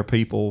 educate our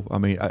people. I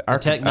mean, the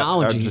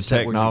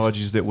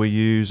technologies that we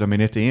use. I mean,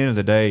 at the end of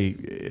the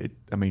day,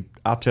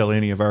 I'll tell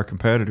any of our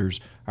competitors,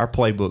 our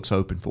playbook's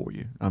open for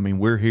you. I mean,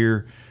 we're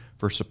here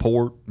for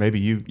support. Maybe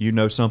you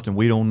know something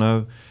we don't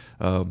know.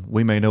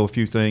 We may know a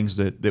few things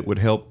that would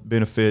help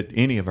benefit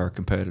any of our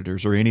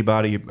competitors or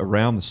anybody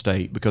around the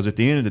state. Because at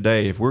the end of the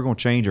day, if we're going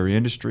to change our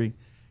industry,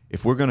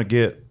 if we're going to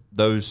get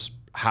those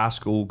high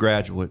school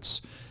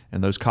graduates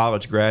and those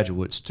college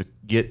graduates to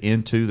get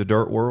into the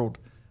dirt world,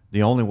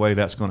 the only way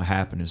that's going to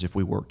happen is if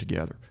we work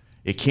together.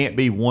 It can't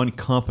be one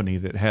company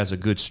that has a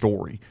good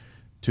story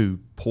to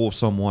pull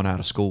someone out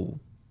of school,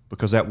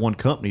 because that one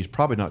company is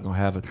probably not going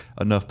to have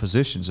enough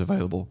positions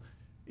available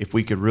if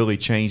we could really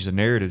change the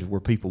narrative where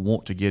people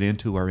want to get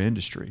into our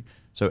industry.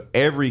 So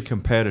every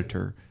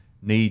competitor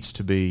needs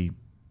to be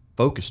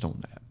focused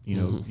on that.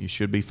 You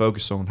should be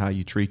focused on how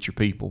you treat your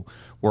people,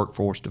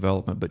 workforce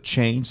development, but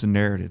change the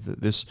narrative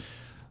that this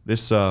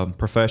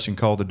profession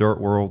called the dirt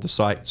world, the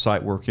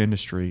site work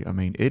industry,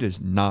 it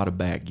is not a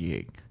bad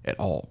gig at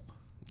all.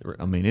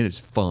 It is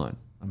fun.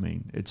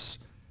 It's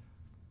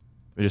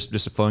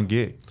just a fun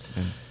gig.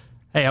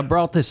 Hey, I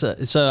brought this up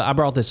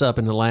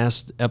in the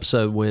last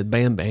episode with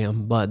Bam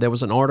Bam, but there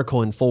was an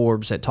article in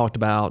Forbes that talked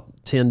about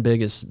 10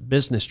 biggest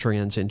business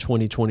trends in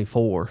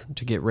 2024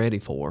 to get ready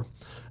for.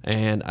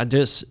 And I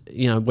just,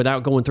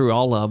 without going through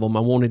all of them,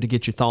 I wanted to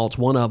get your thoughts.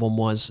 One of them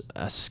was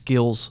a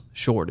skills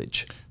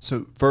shortage.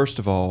 So first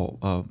of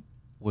all,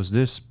 was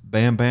this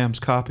Bam Bam's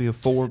copy of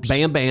Forbes?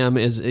 Bam Bam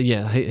is,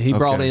 he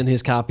brought in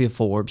his copy of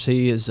Forbes.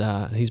 He's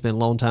been a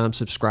longtime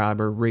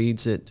subscriber,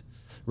 reads it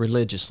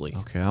religiously.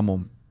 Okay,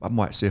 I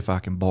might see if I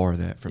can borrow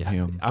that from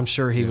him. I'm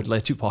sure he would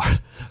let you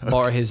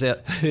borrow his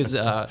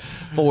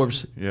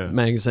Forbes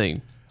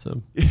magazine.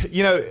 So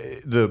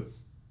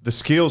the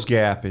skills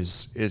gap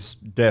is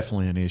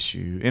definitely an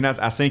issue, and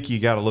I think you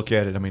got to look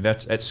at it.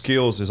 That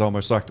skills is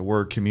almost like the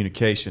word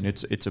communication.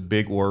 It's a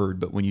big word,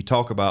 but when you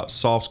talk about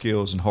soft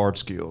skills and hard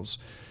skills,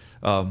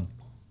 I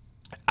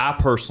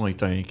personally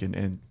think,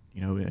 and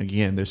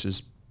again, this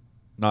is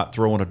not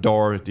throwing a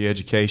dart at the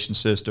education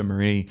system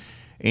or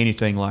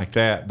anything like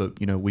that, but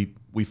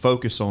we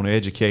focus on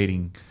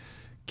educating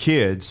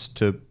kids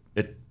to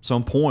at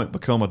some point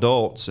become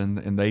adults,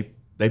 and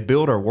they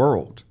build our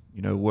world.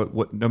 You know,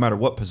 what no matter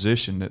what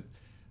position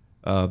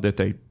that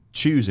they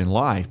choose in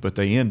life, but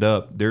they end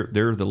up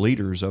they're the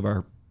leaders of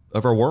our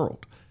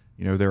world.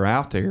 You know, they're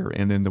out there.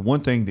 And then the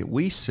one thing that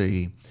we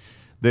see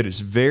that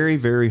is very,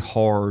 very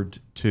hard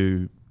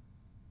to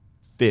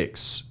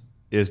fix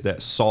is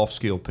that soft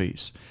skill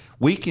piece.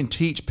 We can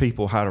teach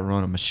people how to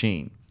run a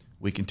machine.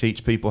 We can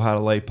teach people how to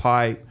lay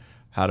pipe,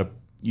 how to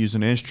use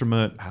an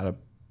instrument, how to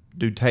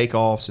do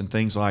takeoffs and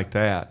things like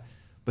that.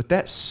 But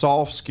that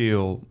soft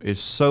skill is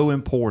so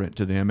important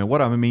to them. And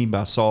what I mean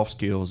by soft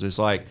skills is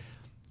like,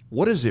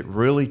 what does it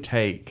really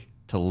take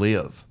to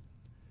live,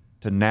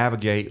 to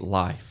navigate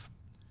life?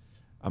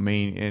 I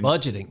mean, and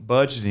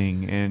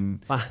budgeting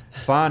and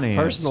finance,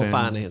 personal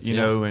finance, you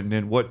know, and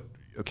then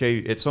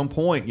okay, at some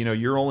point, you know,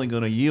 you're only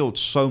going to yield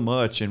so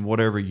much in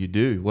whatever you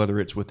do, whether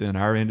it's within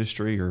our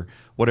industry or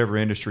whatever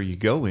industry you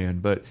go in.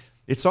 But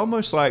it's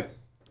almost like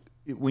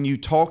when you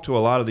talk to a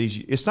lot of these,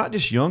 it's not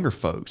just younger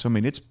folks. I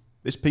mean, it's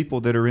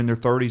people that are in their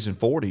 30s and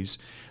 40s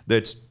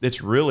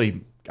that's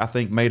really, I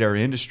think, made our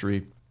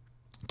industry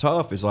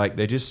tough. Is like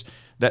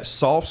that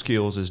soft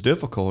skills is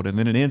difficult, and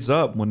then it ends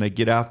up when they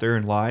get out there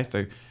in life,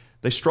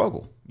 they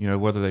struggle, you know,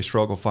 whether they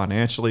struggle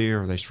financially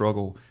or they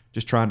struggle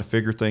just trying to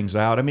figure things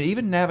out. I mean,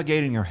 even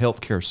navigating our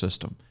healthcare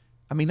system.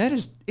 I mean,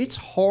 it's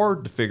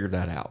hard to figure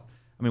that out.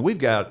 I mean, we've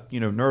got, you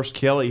know, Nurse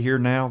Kelly here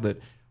now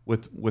that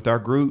with our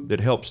group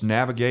that helps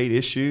navigate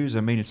issues.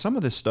 I mean, and some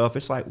of this stuff,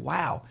 it's like,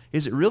 wow,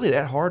 is it really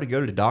that hard to go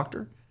to the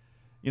doctor?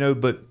 You know,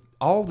 but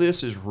all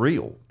this is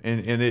real.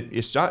 And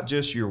it's not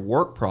just your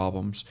work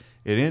problems.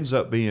 It ends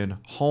up being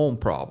home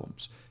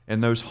problems.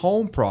 And those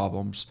home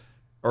problems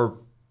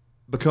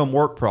become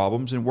work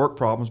problems, and work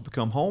problems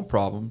become home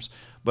problems.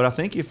 But I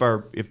think if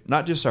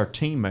not just our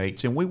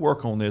teammates, and we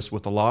work on this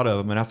with a lot of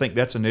them, and I think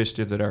that's an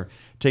initiative that our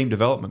team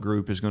development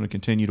group is going to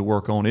continue to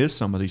work on, is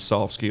some of these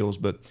soft skills.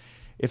 But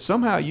if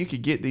somehow you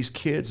could get these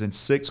kids in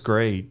 6th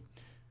grade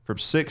from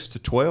 6 to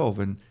 12,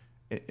 and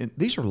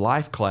these are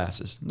life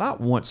classes, not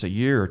once a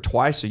year or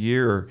twice a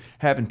year, or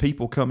having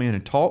people come in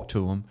and talk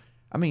to them.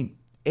 I mean,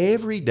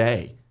 every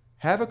day,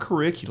 have a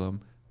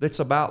curriculum that's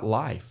about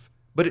life.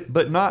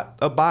 But not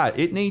about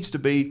it. It needs to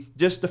be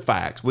just the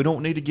facts. We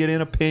don't need to get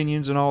in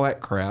opinions and all that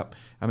crap.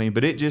 I mean,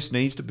 but it just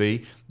needs to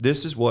be,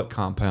 this is what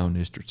compound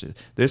interest is.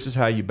 This is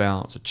how you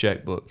balance a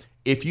checkbook.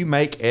 If you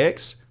make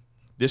X,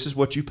 this is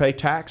what you pay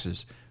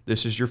taxes.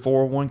 This is your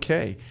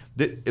 401k.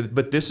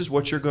 But this is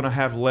what you're going to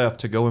have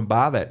left to go and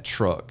buy that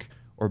truck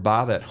or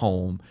buy that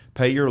home,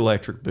 pay your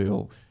electric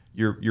bill,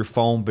 your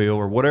phone bill,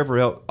 or whatever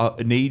else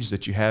needs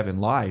that you have in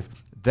life.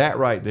 That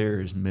right there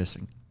is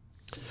missing.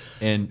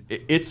 And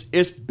it's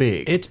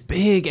big. It's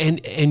big,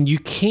 and you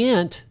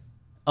can't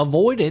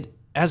avoid it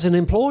as an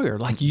employer.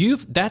 Like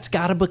that's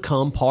got to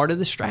become part of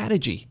the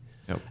strategy.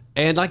 Yep.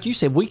 And like you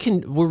said,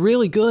 we're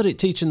really good at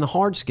teaching the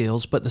hard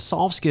skills, but the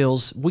soft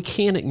skills, we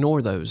can't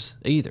ignore those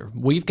either.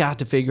 We've got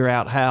to figure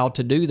out how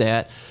to do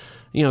that.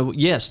 You know,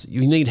 yes,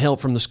 you need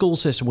help from the school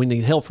system. We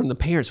need help from the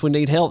parents. We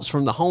need help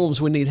from the homes.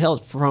 We need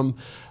help from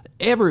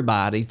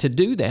everybody to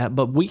do that,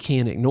 but we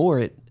can't ignore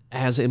it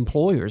as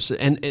employers.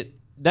 And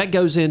that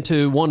goes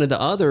into one of the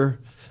other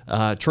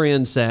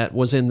trends that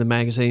was in the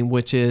magazine,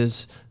 which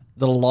is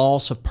the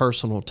loss of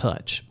personal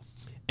touch.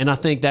 And I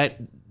think that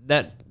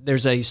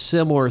there's a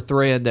similar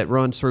thread that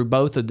runs through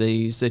both of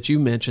these that you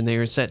mentioned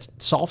there. It's that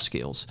soft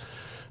skills,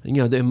 you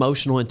know, the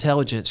emotional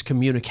intelligence,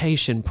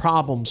 communication,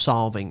 problem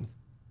solving,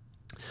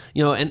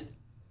 you know, and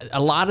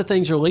a lot of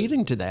things are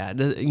leading to that.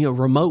 You know,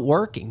 remote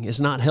working is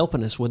not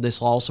helping us with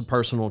this loss of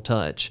personal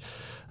touch.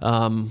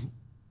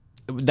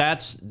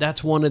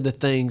 That's one of the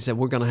things that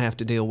we're going to have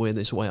to deal with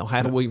as well.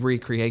 How do we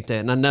recreate that?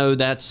 And I know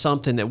that's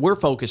something that we're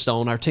focused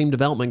on. Our team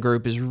development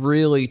group is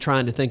really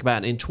trying to think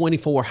about in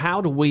 24,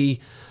 how do we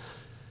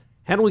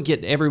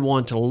get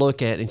everyone to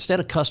look at, instead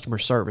of customer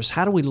service,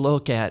 how do we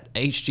look at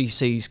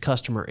HGC's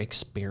customer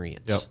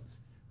experience? Yep.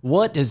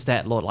 What does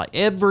that look like?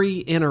 Every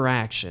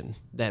interaction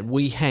that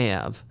we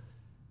have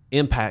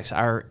impacts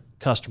our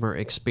customer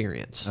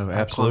experience,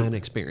 our client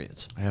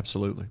experience.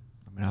 Absolutely.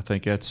 I mean, I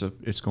think it's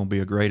going to be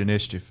a great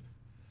initiative.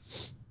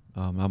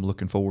 I'm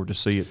looking forward to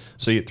see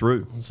it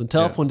through. It's a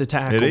tough one to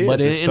tackle, it is.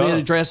 But it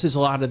addresses a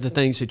lot of the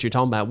things that you're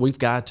talking about. We've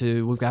got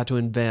to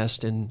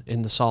invest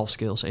in the soft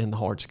skills and the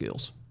hard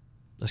skills.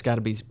 That's got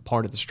to be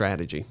part of the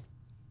strategy.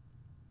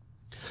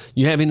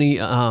 You have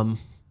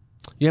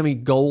any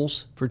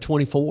goals for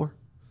 24?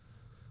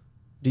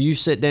 Do you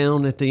sit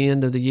down at the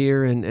end of the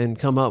year and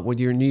come up with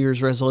your New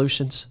Year's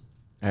resolutions?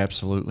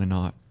 Absolutely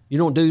not. You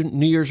don't do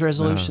New Year's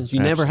resolutions? You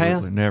never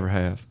have? Never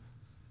have.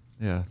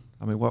 Yeah.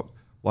 I mean,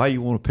 why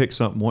you want to pick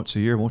something once a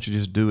year? Why don't you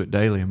just do it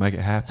daily and make it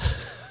happen?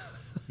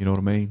 You know what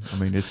I mean? I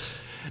mean, it's...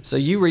 So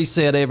you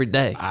reset every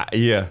day?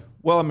 Yeah.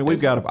 Well, I mean,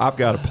 I've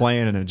got a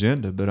plan and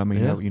agenda, but I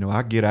mean, you know,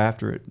 I get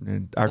after it,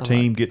 and our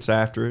team gets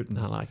after it. And,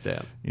 I like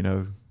that. You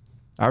know,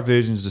 our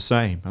vision is the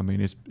same. I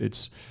mean,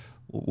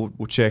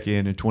 we'll check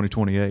in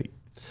 2028.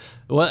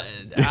 Well,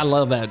 I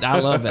love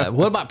that.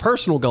 What about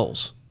personal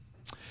goals?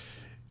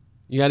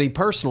 You got any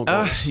personal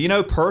goals?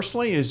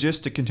 Personally is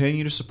just to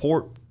continue to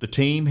support the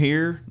team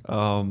here.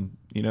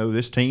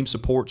 This team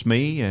supports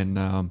me,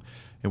 and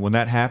when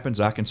that happens,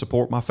 I can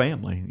support my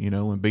family,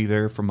 and be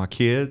there for my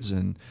kids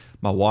and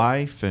my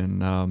wife,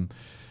 and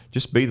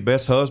just be the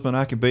best husband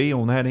I can be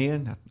on that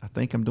end. I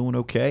think I'm doing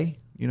okay,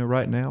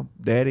 right now.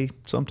 Daddy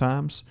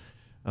sometimes.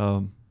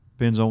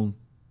 Depends on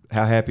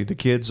how happy the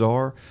kids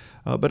are.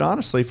 But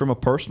honestly, from a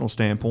personal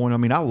standpoint,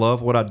 I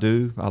love what I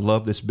do. I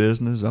love this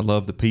business. I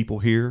love the people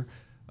here.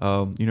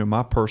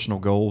 My personal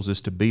goals is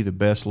to be the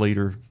best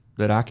leader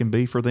that I can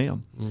be for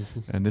them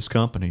and this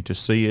company, to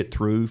see it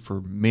through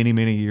for many,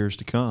 many years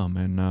to come.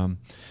 And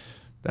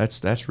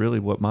that's really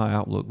what my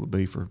outlook would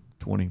be for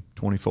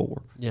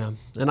 2024. Yeah.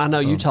 And I know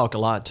you talk a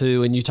lot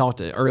too, and you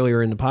talked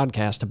earlier in the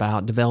podcast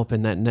about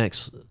developing that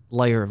next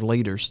layer of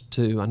leaders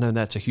too. I know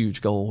that's a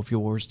huge goal of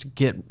yours, to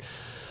get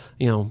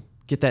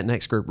that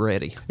next group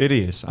ready. It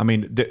is.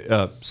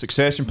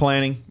 Succession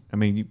planning,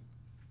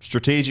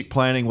 strategic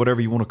planning,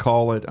 whatever you want to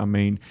call it.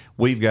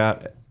 We've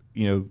got,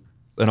 an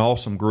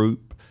awesome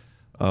group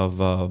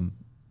of,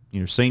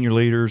 senior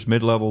leaders,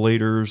 mid-level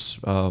leaders,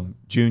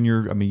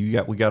 junior.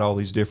 We got all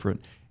these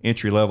different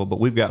entry level, but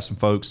we've got some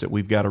folks that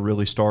we've got to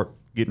really start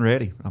getting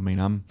ready.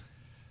 I'm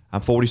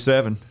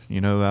 47,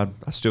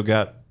 I still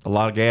got a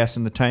lot of gas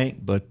in the tank,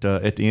 but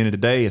at the end of the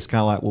day, it's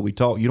kind of like what we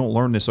talk. You don't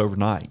learn this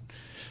overnight.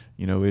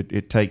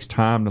 It takes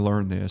time to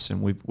learn this,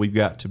 and we've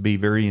got to be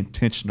very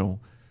intentional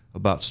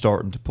about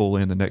starting to pull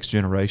in the next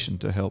generation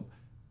to help,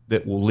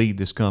 that will lead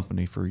this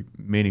company for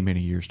many,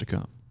 many years to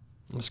come.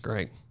 That's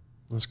great.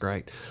 That's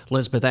great.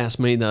 Elizabeth asked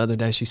me the other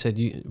day, she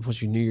said,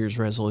 what's your New Year's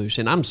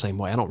resolution? I'm the same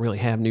way. I don't really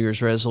have New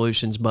Year's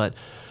resolutions, but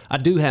I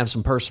do have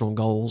some personal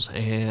goals,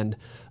 and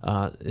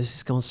this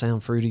is going to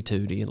sound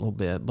fruity-tooty a little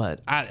bit,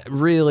 but I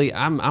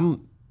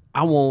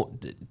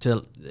want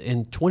to,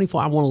 in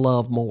 24, I want to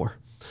love more.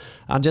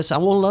 I want to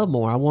love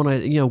more. I want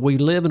to, we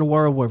live in a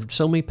world where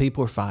so many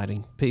people are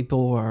fighting.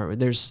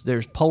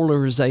 There's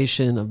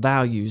polarization of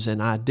values and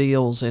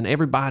ideals, and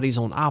everybody's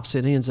on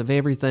opposite ends of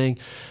everything.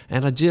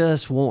 And I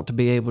just want to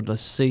be able to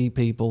see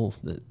people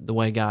the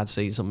way God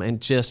sees them.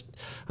 And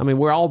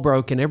we're all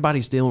broken.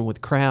 Everybody's dealing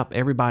with crap.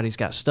 Everybody's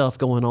got stuff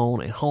going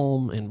on at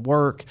home and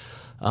work.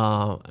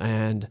 But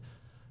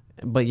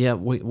yet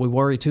we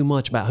worry too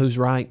much about who's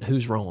right,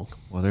 who's wrong.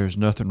 Well, there's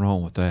nothing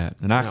wrong with that.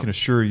 And I can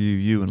assure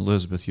you and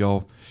Elizabeth,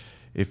 y'all,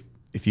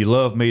 if your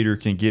love meter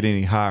can get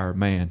any higher,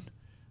 man,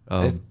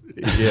 let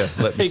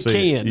me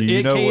see it.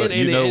 You know what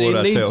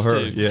I tell her.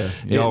 Yeah,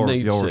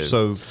 y'all are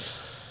so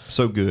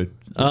good.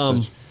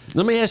 Let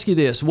me ask you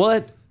this: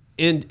 what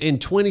in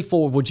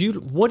 24 what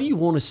do you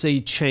want to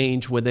see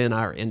change within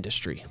our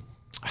industry?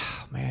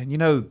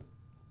 Man,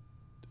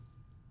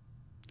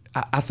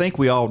 I think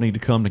we all need to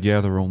come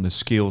together on this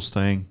skills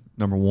thing.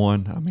 Number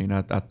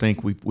one, I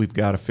think we've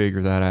got to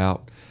figure that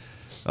out.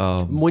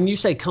 When you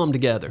say come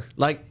together,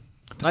 like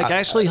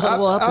actually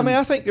huddle up?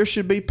 I think there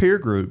should be peer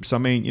groups.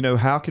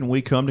 How can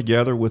we come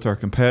together with our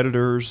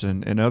competitors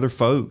and other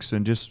folks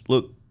and just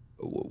look,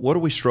 what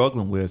are we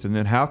struggling with? And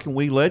then how can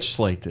we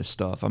legislate this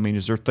stuff?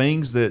 Is there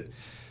things that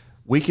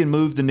we can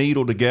move the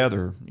needle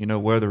together,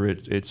 whether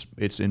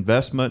it's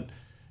investment,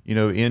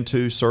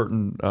 into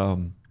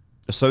certain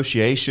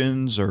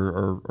associations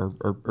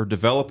or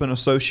develop an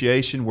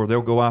association where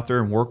they'll go out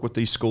there and work with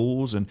these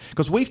schools, and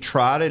because we've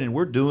tried it and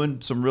we're doing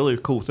some really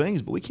cool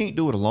things, but we can't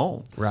do it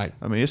alone. Right.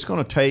 It's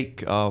going to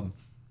take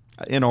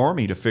an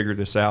army to figure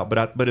this out,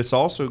 but it's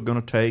also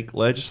going to take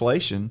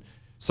legislation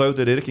so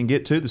that it can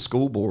get to the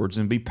school boards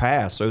and be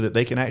passed so that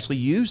they can actually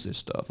use this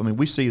stuff.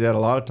 We see that a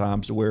lot of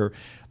times where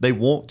they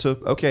want to,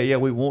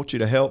 we want you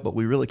to help, but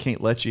we really can't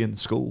let you in the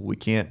school. We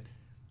can't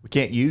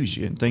use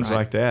you and things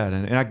like that.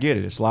 And I get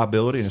it. It's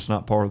liability and it's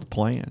not part of the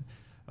plan.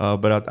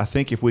 But I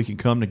think if we can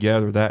come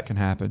together, that can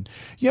happen.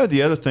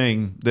 The other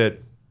thing that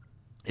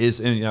is,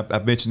 and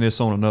I've mentioned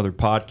this on another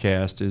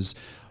podcast, is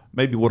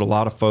maybe what a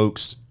lot of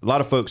folks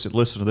that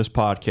listen to this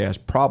podcast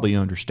probably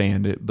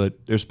understand it,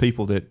 but there's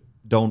people that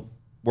don't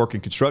work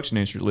in construction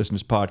industry that listen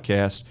to this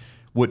podcast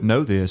wouldn't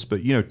know this,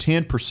 but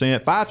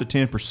 10%, 5 to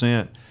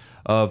 10%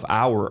 of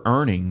our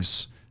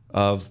earnings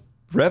of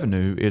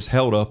revenue is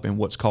held up in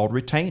what's called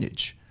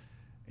retainage.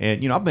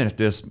 And, I've been at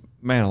this,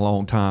 man, a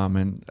long time,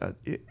 and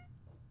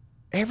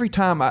every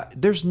time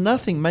there's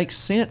nothing makes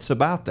sense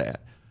about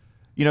that.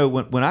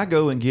 When I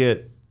go and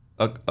get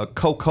a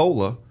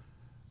Coca-Cola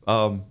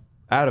out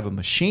of a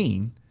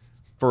machine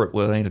it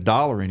ain't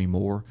 $1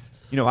 anymore,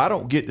 I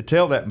don't get to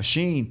tell that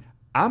machine,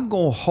 I'm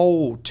going to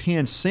hold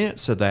 10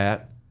 cents of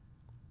that,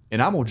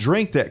 and I'm going to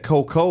drink that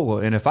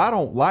Coca-Cola, and if I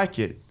don't like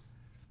it,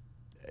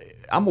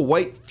 I'm going to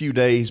wait a few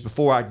days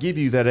before I give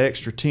you that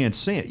extra 10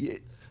 cents.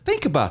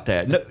 Think about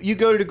that. No, you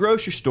go to the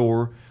grocery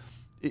store,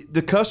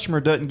 the customer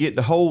doesn't get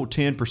to hold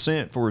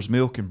 10% for his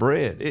milk and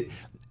bread.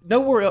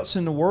 Nowhere else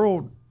in the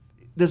world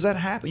does that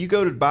happen. You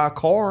go to buy a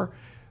car,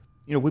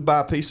 we buy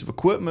a piece of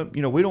equipment,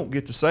 we don't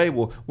get to say,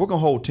 well, we're going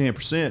to hold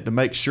 10% to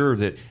make sure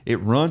that it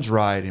runs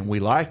right and we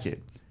like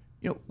it.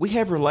 We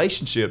have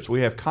relationships, we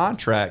have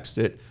contracts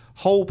that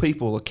hold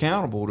people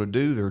accountable to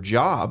do their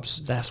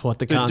jobs. That's what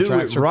the to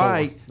contracts do it are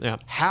right. for. Yeah.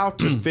 How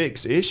to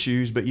fix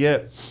issues, but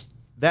yet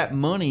that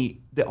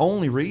money, the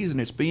only reason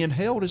it's being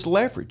held is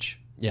leverage.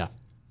 Yeah.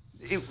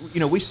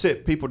 We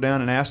sit people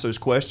down and ask those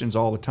questions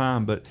all the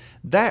time, but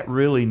that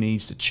really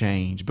needs to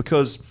change,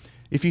 because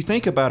if you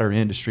think about our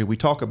industry, we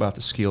talk about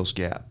the skills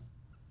gap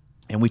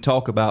and we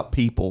talk about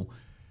people.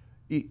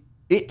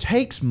 It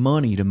takes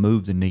money to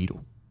move the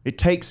needle. It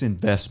takes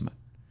investment.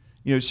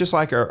 It's just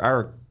like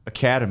our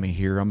academy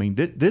here. I mean,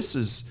 this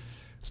is...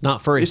 It's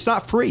not free. It's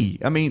not free.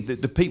 I mean,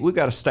 the people, we've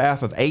got a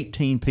staff of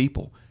 18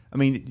 people. I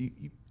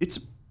mean, it's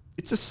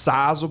a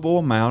sizable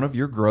amount of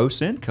your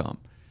gross income.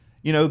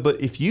 But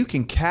if you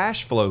can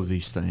cash flow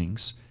these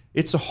things,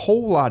 it's a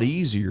whole lot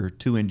easier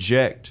to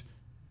inject,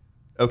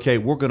 okay,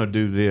 we're going to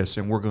do this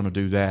and we're going to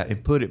do that,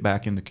 and put it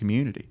back in the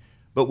community.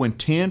 But when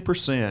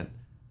 10%,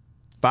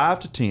 5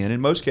 to 10, in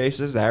most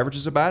cases, the average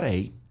is about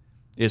 8,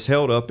 is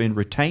held up in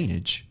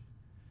retainage,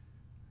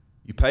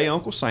 you pay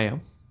Uncle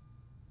Sam,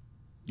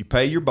 you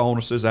pay your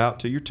bonuses out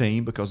to your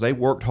team because they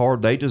worked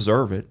hard, they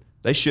deserve it.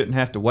 They shouldn't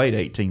have to wait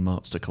 18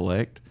 months to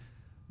collect.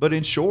 But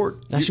in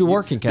short, that's your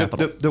working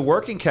capital. The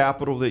working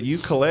capital that you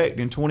collect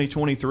in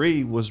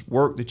 2023 was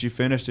work that you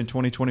finished in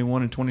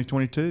 2021 and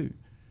 2022.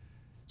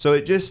 So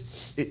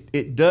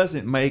it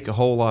doesn't make a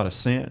whole lot of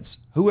sense.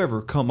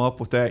 Whoever come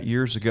up with that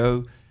years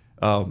ago,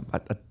 I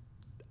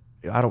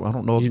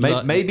don't know.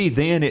 Maybe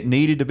then it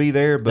needed to be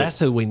there, but that's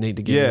who we need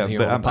to get in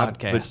here on the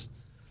podcast.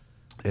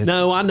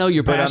 No, I know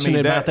you're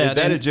passionate about that.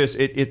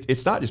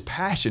 It's not just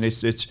passion.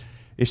 It's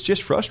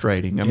just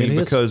frustrating. I mean,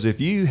 because if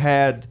you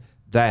had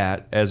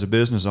that as a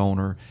business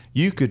owner,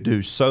 you could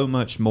do so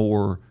much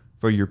more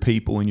for your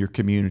people in your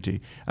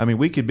community. I mean,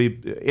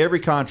 every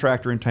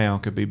contractor in town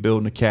could be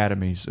building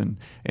academies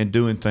and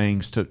doing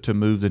things to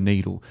move the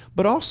needle,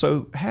 but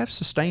also have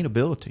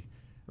sustainability.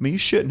 I mean, you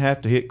shouldn't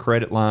have to hit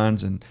credit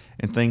lines and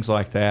things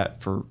like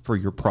that for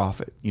your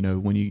profit,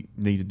 when you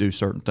need to do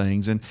certain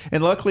things. And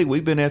luckily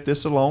we've been at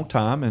this a long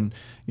time, and,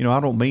 I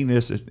don't mean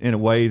this in a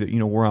way that,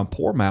 where I'm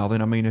poor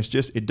mouthing. I mean,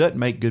 it doesn't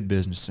make good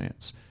business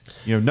sense.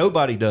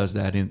 Nobody does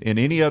that in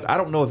any other. I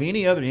don't know of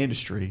any other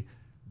industry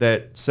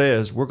that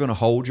says we're going to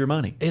hold your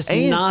money. It's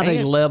not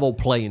a level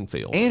playing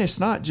field. And it's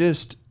not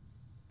just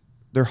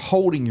they're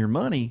holding your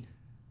money.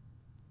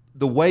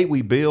 The way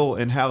we bill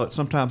and how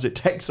sometimes it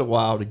takes a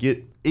while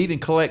to even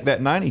collect that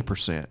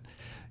 90%.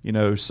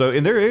 So,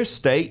 and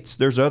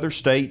there's other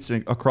states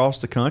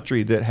across the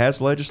country that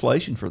has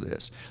legislation for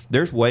this.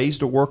 There's ways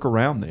to work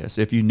around this.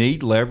 If you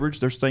need leverage,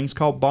 there's things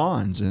called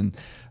bonds and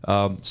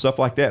stuff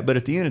like that. But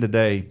at the end of the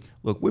day,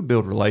 look, we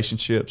build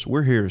relationships.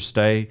 We're here to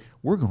stay.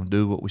 We're going to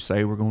do what we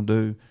say we're going to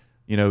do.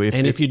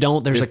 If you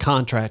don't, there's a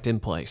contract in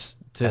place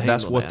to handle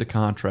that's what the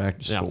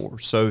contract is for.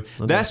 So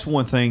that's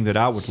one thing that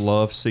I would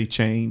love to see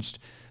changed.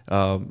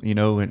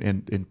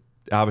 And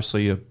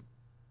obviously a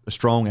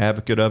strong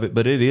advocate of it,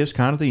 but it is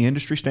kind of the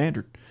industry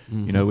standard.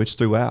 Mm-hmm. It's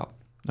throughout.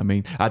 I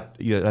mean, I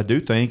do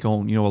think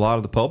on, a lot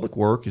of the public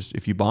work is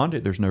if you bond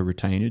it, there's no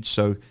retainage.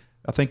 So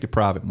I think the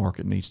private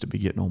market needs to be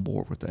getting on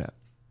board with that.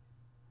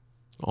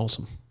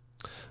 Awesome.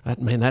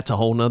 That's a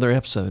whole nother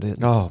episode,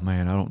 isn't it? Oh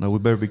man, I don't know. We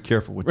better be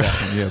careful with that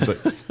one.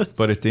 Yeah,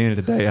 but at the end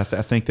of the day, I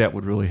think that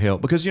would really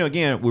help because,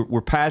 again,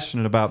 we're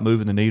passionate about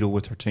moving the needle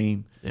with our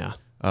team. Yeah.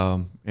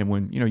 And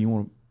when, you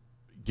want to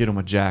get them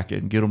a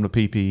jacket and get them the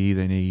PPE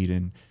they need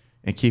and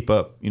keep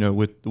up,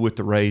 with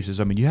the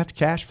raises. I mean, you have to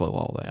cash flow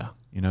all that,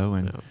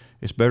 and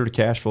it's better to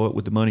cash flow it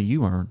with the money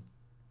you earn.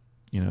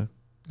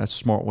 That's a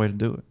smart way to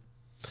do it.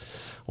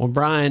 Well,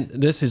 Brian,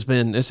 this has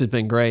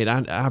been great.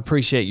 I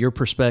appreciate your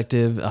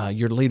perspective,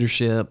 your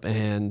leadership,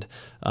 and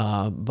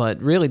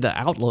but really the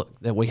outlook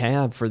that we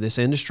have for this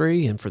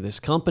industry and for this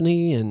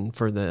company and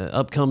for the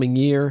upcoming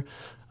year.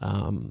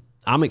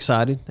 I'm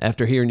excited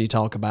after hearing you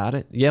talk about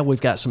it. Yeah, we've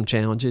got some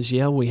challenges.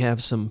 Yeah, we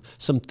have some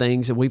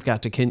things that we've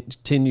got to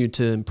continue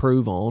to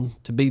improve on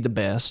to be the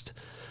best.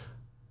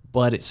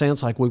 But it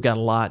sounds like we've got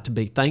a lot to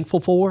be thankful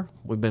for.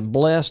 We've been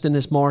blessed in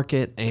this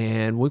market,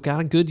 and we've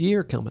got a good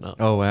year coming up.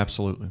 Oh,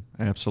 absolutely.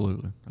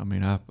 Absolutely. I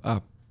mean,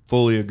 I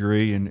fully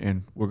agree,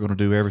 and we're going to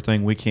do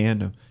everything we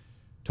can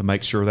to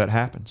make sure that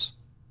happens.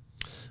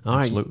 All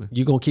absolutely. Right.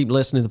 You going to keep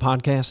listening to the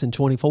podcast in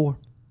 24?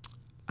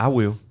 I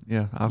will.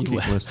 Yeah, I'll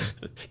keep listening.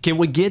 Can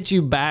we get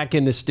you back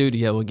in the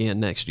studio again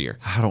next year?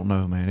 I don't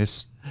know, man.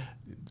 This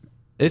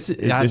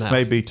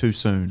may be too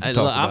soon to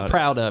talk about. I'm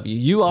proud of you.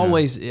 You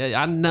always,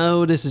 I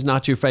know this is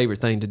not your favorite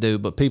thing to do,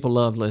 but people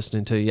love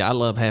listening to you. I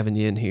love having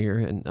you in here,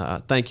 and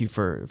thank you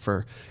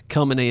for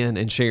coming in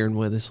and sharing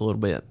with us a little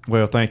bit.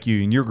 Well, thank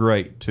you, and you're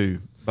great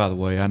too. By the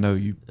way, I know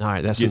you all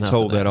right, that's get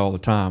told that all the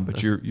time,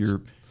 but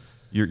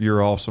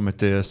you're awesome at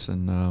this,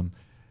 and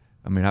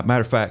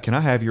matter of fact, can I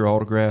have your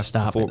autograph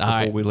before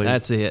we leave?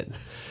 That's it.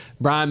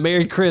 Brian,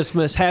 Merry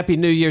Christmas. Happy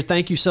New Year.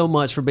 Thank you so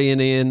much for being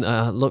in.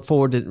 Look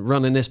forward to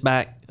running this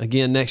back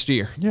again next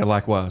year. Yeah,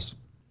 likewise.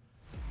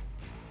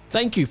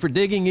 Thank you for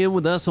digging in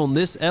with us on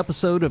this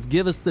episode of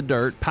Give Us the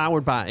Dirt,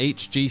 powered by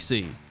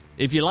HGC.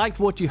 If you liked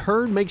what you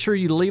heard, make sure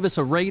you leave us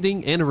a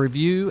rating and a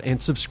review,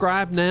 and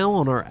subscribe now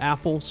on our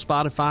Apple,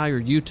 Spotify,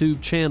 or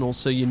YouTube channels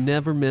so you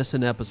never miss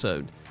an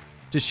episode.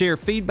 To share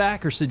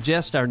feedback or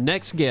suggest our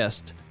next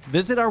guest,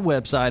 visit our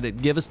website at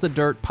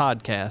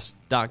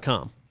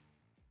giveusthedirtpodcast.com.